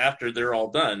forms after they're all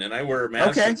done. And I wear a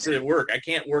mask at work. I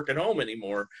can't work at home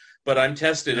anymore, but I'm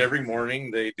tested every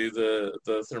morning. They do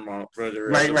the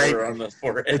thermometer on the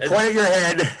forehead. They point at your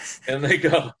head, and they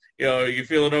go, you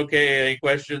feeling okay? Any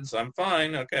questions? I'm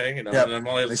fine. Okay. And I'm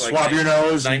always they swab your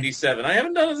nose. 97. I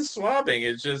haven't done the swabbing.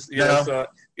 It's just, that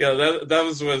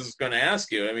was what I was going to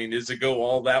ask you. I mean, does it go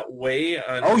all that way?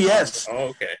 Yes. Oh,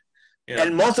 okay. Yeah.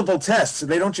 And multiple tests.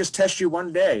 They don't just test you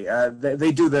one day.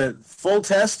 They do the full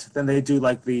test, then they do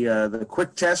like the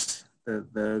quick test,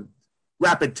 the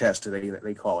rapid test,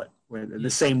 they call it, the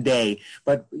same day.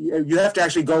 But you have to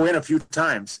actually go in a few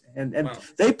times, and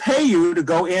they pay you to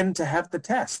go in to have the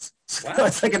test. So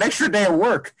it's like an extra day of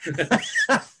work,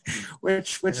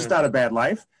 which is not a bad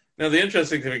life. Now, the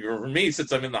interesting thing for me,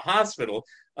 since I'm in the hospital,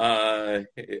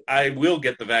 I will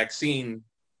get the vaccine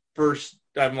first.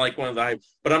 I'm like one of the high,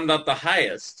 but I'm not the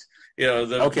highest.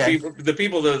 The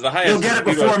people that are the highest. You'll get it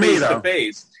before me, though.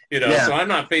 Face, so I'm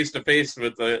not face to face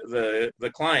with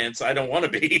the clients. I don't want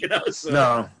to be, So,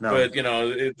 no. But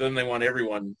then they want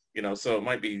everyone, So it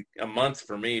might be a month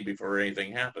for me before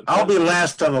anything happens. I'll be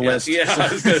last on the list. Yeah,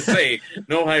 I was going to say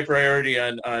no high priority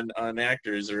on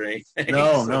actors or anything.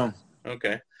 No.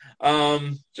 Okay.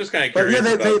 Just kind of curious.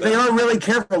 But they are really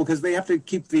careful because they have to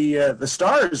keep the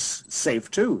stars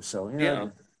safe too. So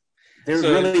they're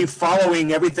really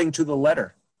following everything to the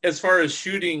letter. As far as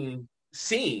shooting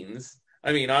scenes,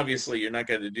 I mean, obviously you're not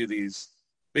going to do these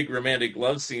big romantic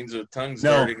love scenes with tongues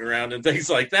darting around and things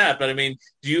like that. But I mean,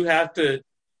 do you have to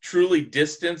truly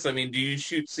distance? I mean, do you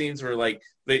shoot scenes where like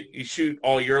you shoot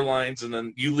all your lines and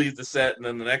then you leave the set and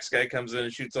then the next guy comes in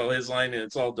and shoots all his line and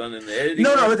it's all done in the editing?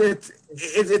 No,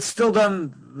 it's still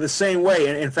done the same way.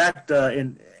 And in fact,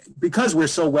 because we're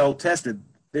so well tested,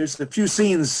 there's a few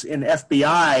scenes in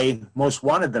FBI Most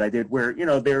Wanted that I did where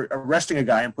they're arresting a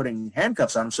guy and putting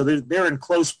handcuffs on him, so they're in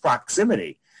close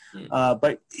proximity.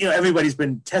 But everybody's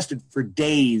been tested for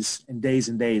days and days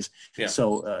and days,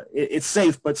 so it's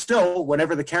safe. But still,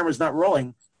 whenever the camera's not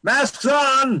rolling, masks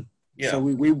on. So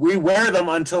we wear them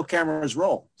until cameras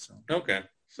roll. So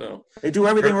so they do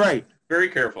everything right. Very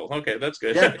careful. Okay, that's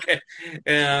good. Yeah. Okay.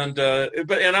 And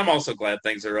and I'm also glad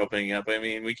things are opening up. I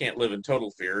mean, we can't live in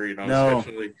total fear, No.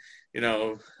 Especially,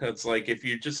 it's like if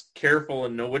you're just careful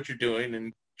and know what you're doing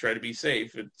and try to be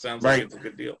safe. It sounds like it's a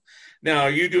good deal. Now,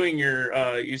 are you doing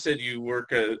your, you said you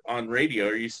work on radio.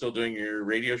 Are you still doing your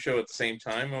radio show at the same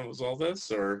time as all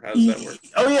this, or how does that work?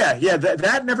 Oh, yeah.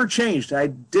 That never changed. I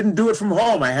didn't do it from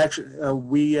home. I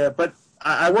actually, but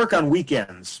I work on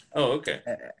weekends. Oh, okay.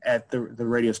 At the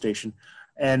radio station.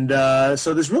 And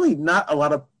so there's really not a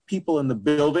lot of people in the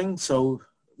building. So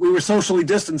we were socially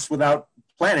distanced without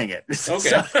planning it.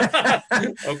 Okay.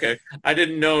 Okay. I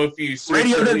didn't know if you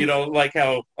switched, like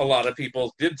how a lot of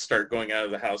people did start going out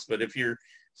of the house, but if you're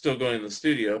still going in the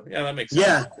studio, that makes sense.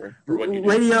 Yeah. For what you do.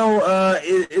 Radio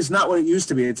is not what it used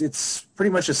to be. It's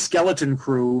pretty much a skeleton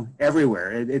crew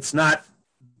everywhere. It's not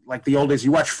like the old days.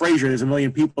 You watch Frasier, there's a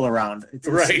million people around. It's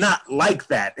not like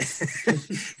that.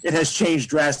 It has changed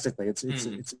drastically.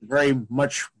 It's very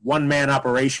much one-man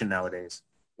operation nowadays.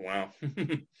 Wow.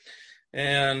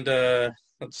 And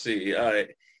let's see,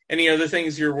 any other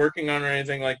things you're working on or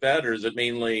anything like that, or is it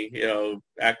mainly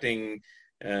acting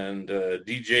and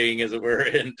DJing, as it were,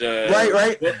 and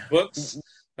books?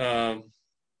 No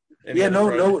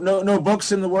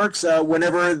books in the works.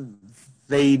 Whenever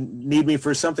they need me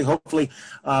for something, hopefully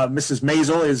Mrs.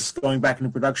 Maisel is going back into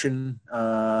production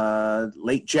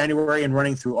late January and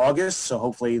running through August, so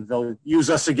hopefully they'll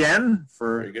use us again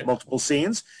for multiple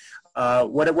scenes.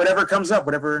 Whatever comes up,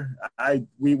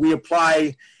 we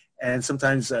apply, and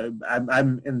sometimes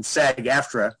I'm in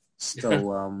SAG-AFTRA,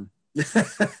 so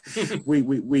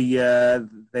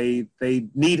they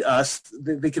need us.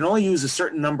 They can only use a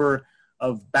certain number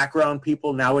of background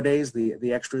people nowadays,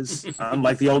 the extras,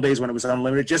 unlike the old days when it was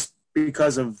unlimited, just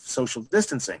because of social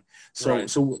distancing. So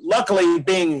luckily,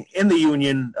 being in the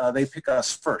union, they pick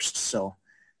us first. So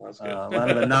a lot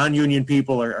of the non-union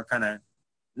people are kind of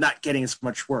not getting as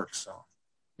much work, so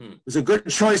it was a good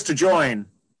choice to join.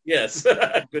 Yes,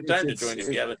 good time to join if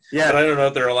you haven't. Yeah, but I don't know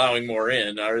if they're allowing more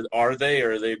in. Are they,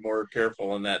 or are they more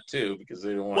careful in that too, because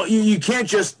they don't want? Well, you can't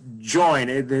just join.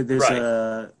 There's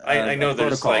I know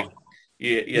there's protocol.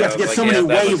 You have to get so many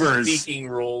waivers. Speaking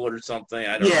rule or something.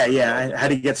 I don't know. I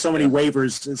had to get so many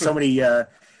waivers, so many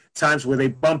times where they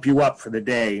bump you up for the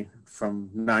day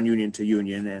from non-union to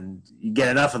union, and you get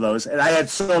enough of those. And I had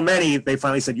so many, they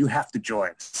finally said, you have to join.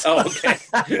 So, oh, okay.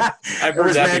 I've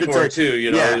heard that before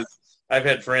too, I've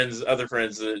had other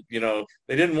friends that,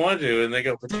 they didn't want to, and they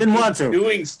go, but didn't want to.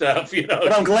 Doing stuff,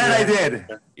 But I'm glad I did.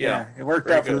 Yeah. It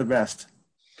worked out for the best.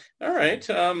 All right.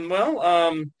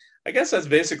 I guess that's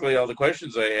basically all the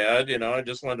questions I had. I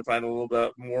just wanted to find a little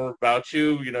bit more about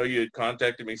you. You had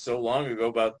contacted me so long ago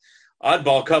about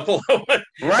Oddball Couple.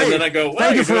 Right. And then I go,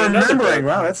 thank you for remembering.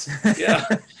 Wow, that's yeah.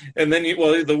 And then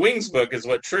the Wings book is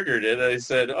what triggered it. I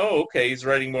said, oh, okay, he's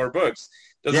writing more books.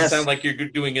 Doesn't sound like you're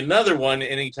doing another one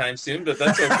anytime soon, but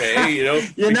that's okay, you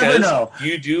because never know.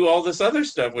 You do all this other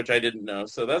stuff, which I didn't know.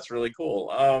 So that's really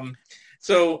cool.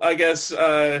 So I guess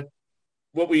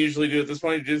what we usually do at this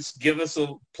point is just give us a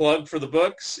plug for the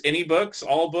books, any books,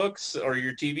 all books, or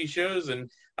your TV shows,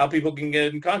 and how people can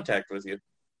get in contact with you.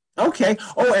 Okay.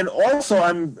 Oh, and also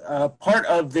I'm part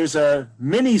of, there's a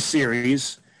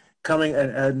mini-series coming,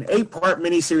 an 8-part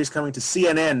mini-series coming to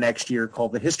CNN next year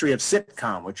called The History of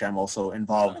Sitcom, which I'm also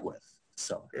involved with.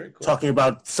 So talking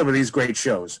about some of these great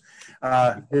shows.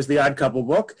 Here's the Odd Couple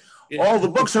book. Yeah. All the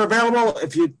books are available,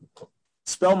 if you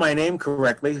spell my name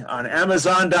correctly, on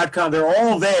Amazon.com. They're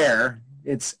all there.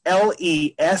 It's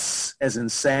LES as in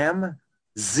Sam,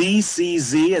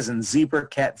 ZCZ as in zebra,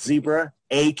 cat, zebra,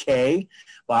 AK,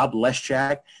 Bob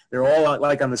Leschak. They're all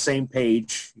like on the same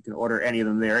page. You can order any of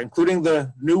them there, including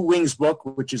the new Wings book,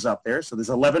 which is up there. So there's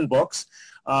 11 books.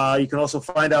 You can also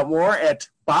find out more at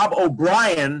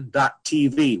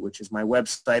bobobrien.tv, which is my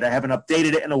website. I haven't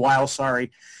updated it in a while,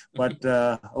 sorry. But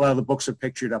a lot of the books are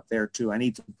pictured up there, too. I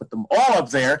need to put them all up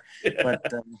there.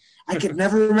 But I could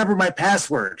never remember my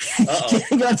password.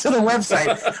 Getting onto the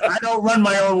website. I don't run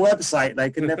my own website. I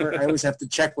always have to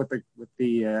check with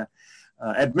the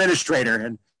administrator.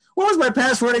 And what was my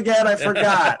password again? I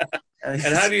forgot. And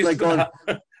how do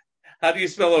you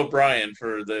spell O'Brien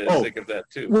for the sake of that,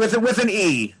 too? With an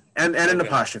E and an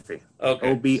apostrophe.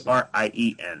 Okay.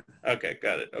 Obrien. Okay,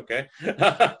 got it. Okay.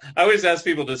 I always ask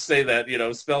people to say that,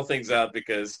 spell things out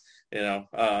because,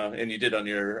 and you did on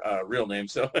your real name,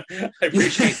 so I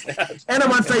appreciate that. And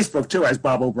I'm on Facebook, too, as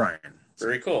Bob O'Brien.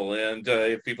 Very cool. And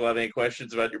if people have any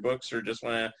questions about your books or just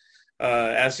want to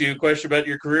ask you a question about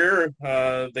your career,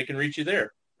 they can reach you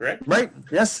there, correct? Right.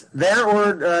 Yes, there,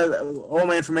 or all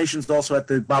my information is also at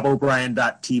the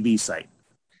bobobrien.tv site.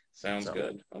 Sounds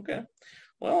good. Okay.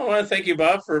 Well, I want to thank you,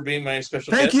 Bob, for being my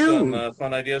special guest on the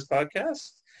Fun Ideas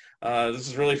podcast. This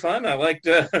is really fun. I liked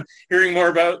hearing more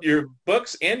about your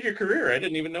books and your career. I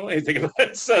didn't even know anything about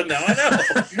it, so now I know.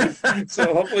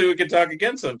 So hopefully we can talk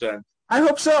again sometime. I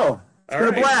hope so. It's been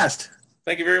a blast.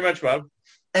 Thank you very much, Bob.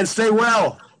 And stay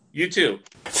well. You too.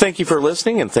 Thank you for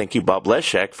listening, and thank you, Bob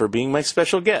Leshak, for being my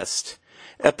special guest.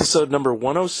 Episode number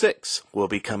 106 will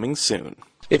be coming soon.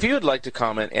 If you would like to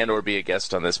comment and or be a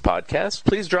guest on this podcast,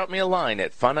 please drop me a line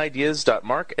at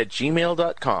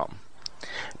funideas.mark@gmail.com.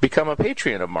 Become a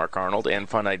Patreon of Mark Arnold and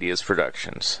Fun Ideas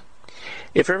Productions.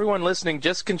 If everyone listening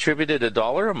just contributed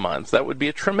 $1 a month, that would be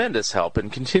a tremendous help in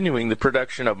continuing the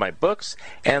production of my books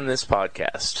and this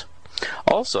podcast.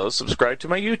 Also, subscribe to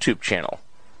my YouTube channel.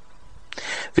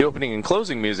 The opening and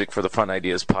closing music for the Fun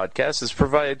Ideas podcast is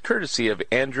provided courtesy of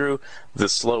Andrew the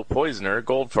Slow Poisoner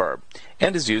Goldfarb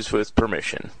and is used with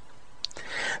permission.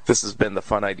 This has been the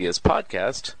Fun Ideas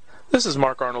podcast. This is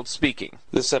Mark Arnold speaking.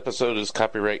 This episode is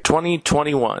copyright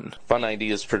 2021. Fun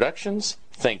Ideas Productions.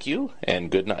 Thank you and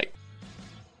good night.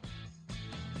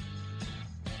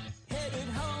 Headed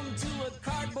home to a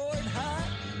cardboard hut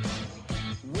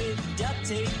with duct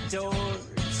tape doors.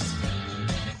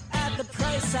 At the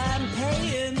price I'm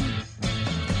paying,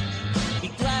 be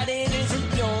glad it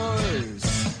isn't yours.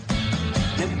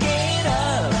 Now get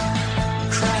up,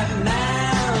 Crab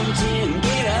Mountain,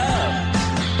 get up.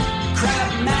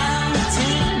 Crab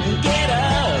Mountain, get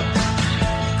up.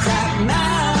 Crab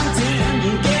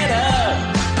Mountain, get up.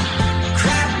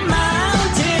 Crab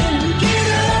Mountain,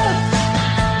 get up.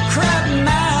 Crab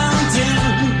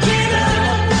Mountain, get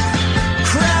up.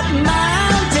 Crab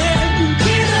Mountain,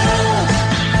 get up.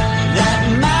 That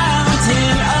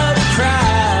mountain of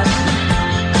crab.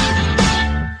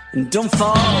 And don't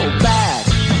fall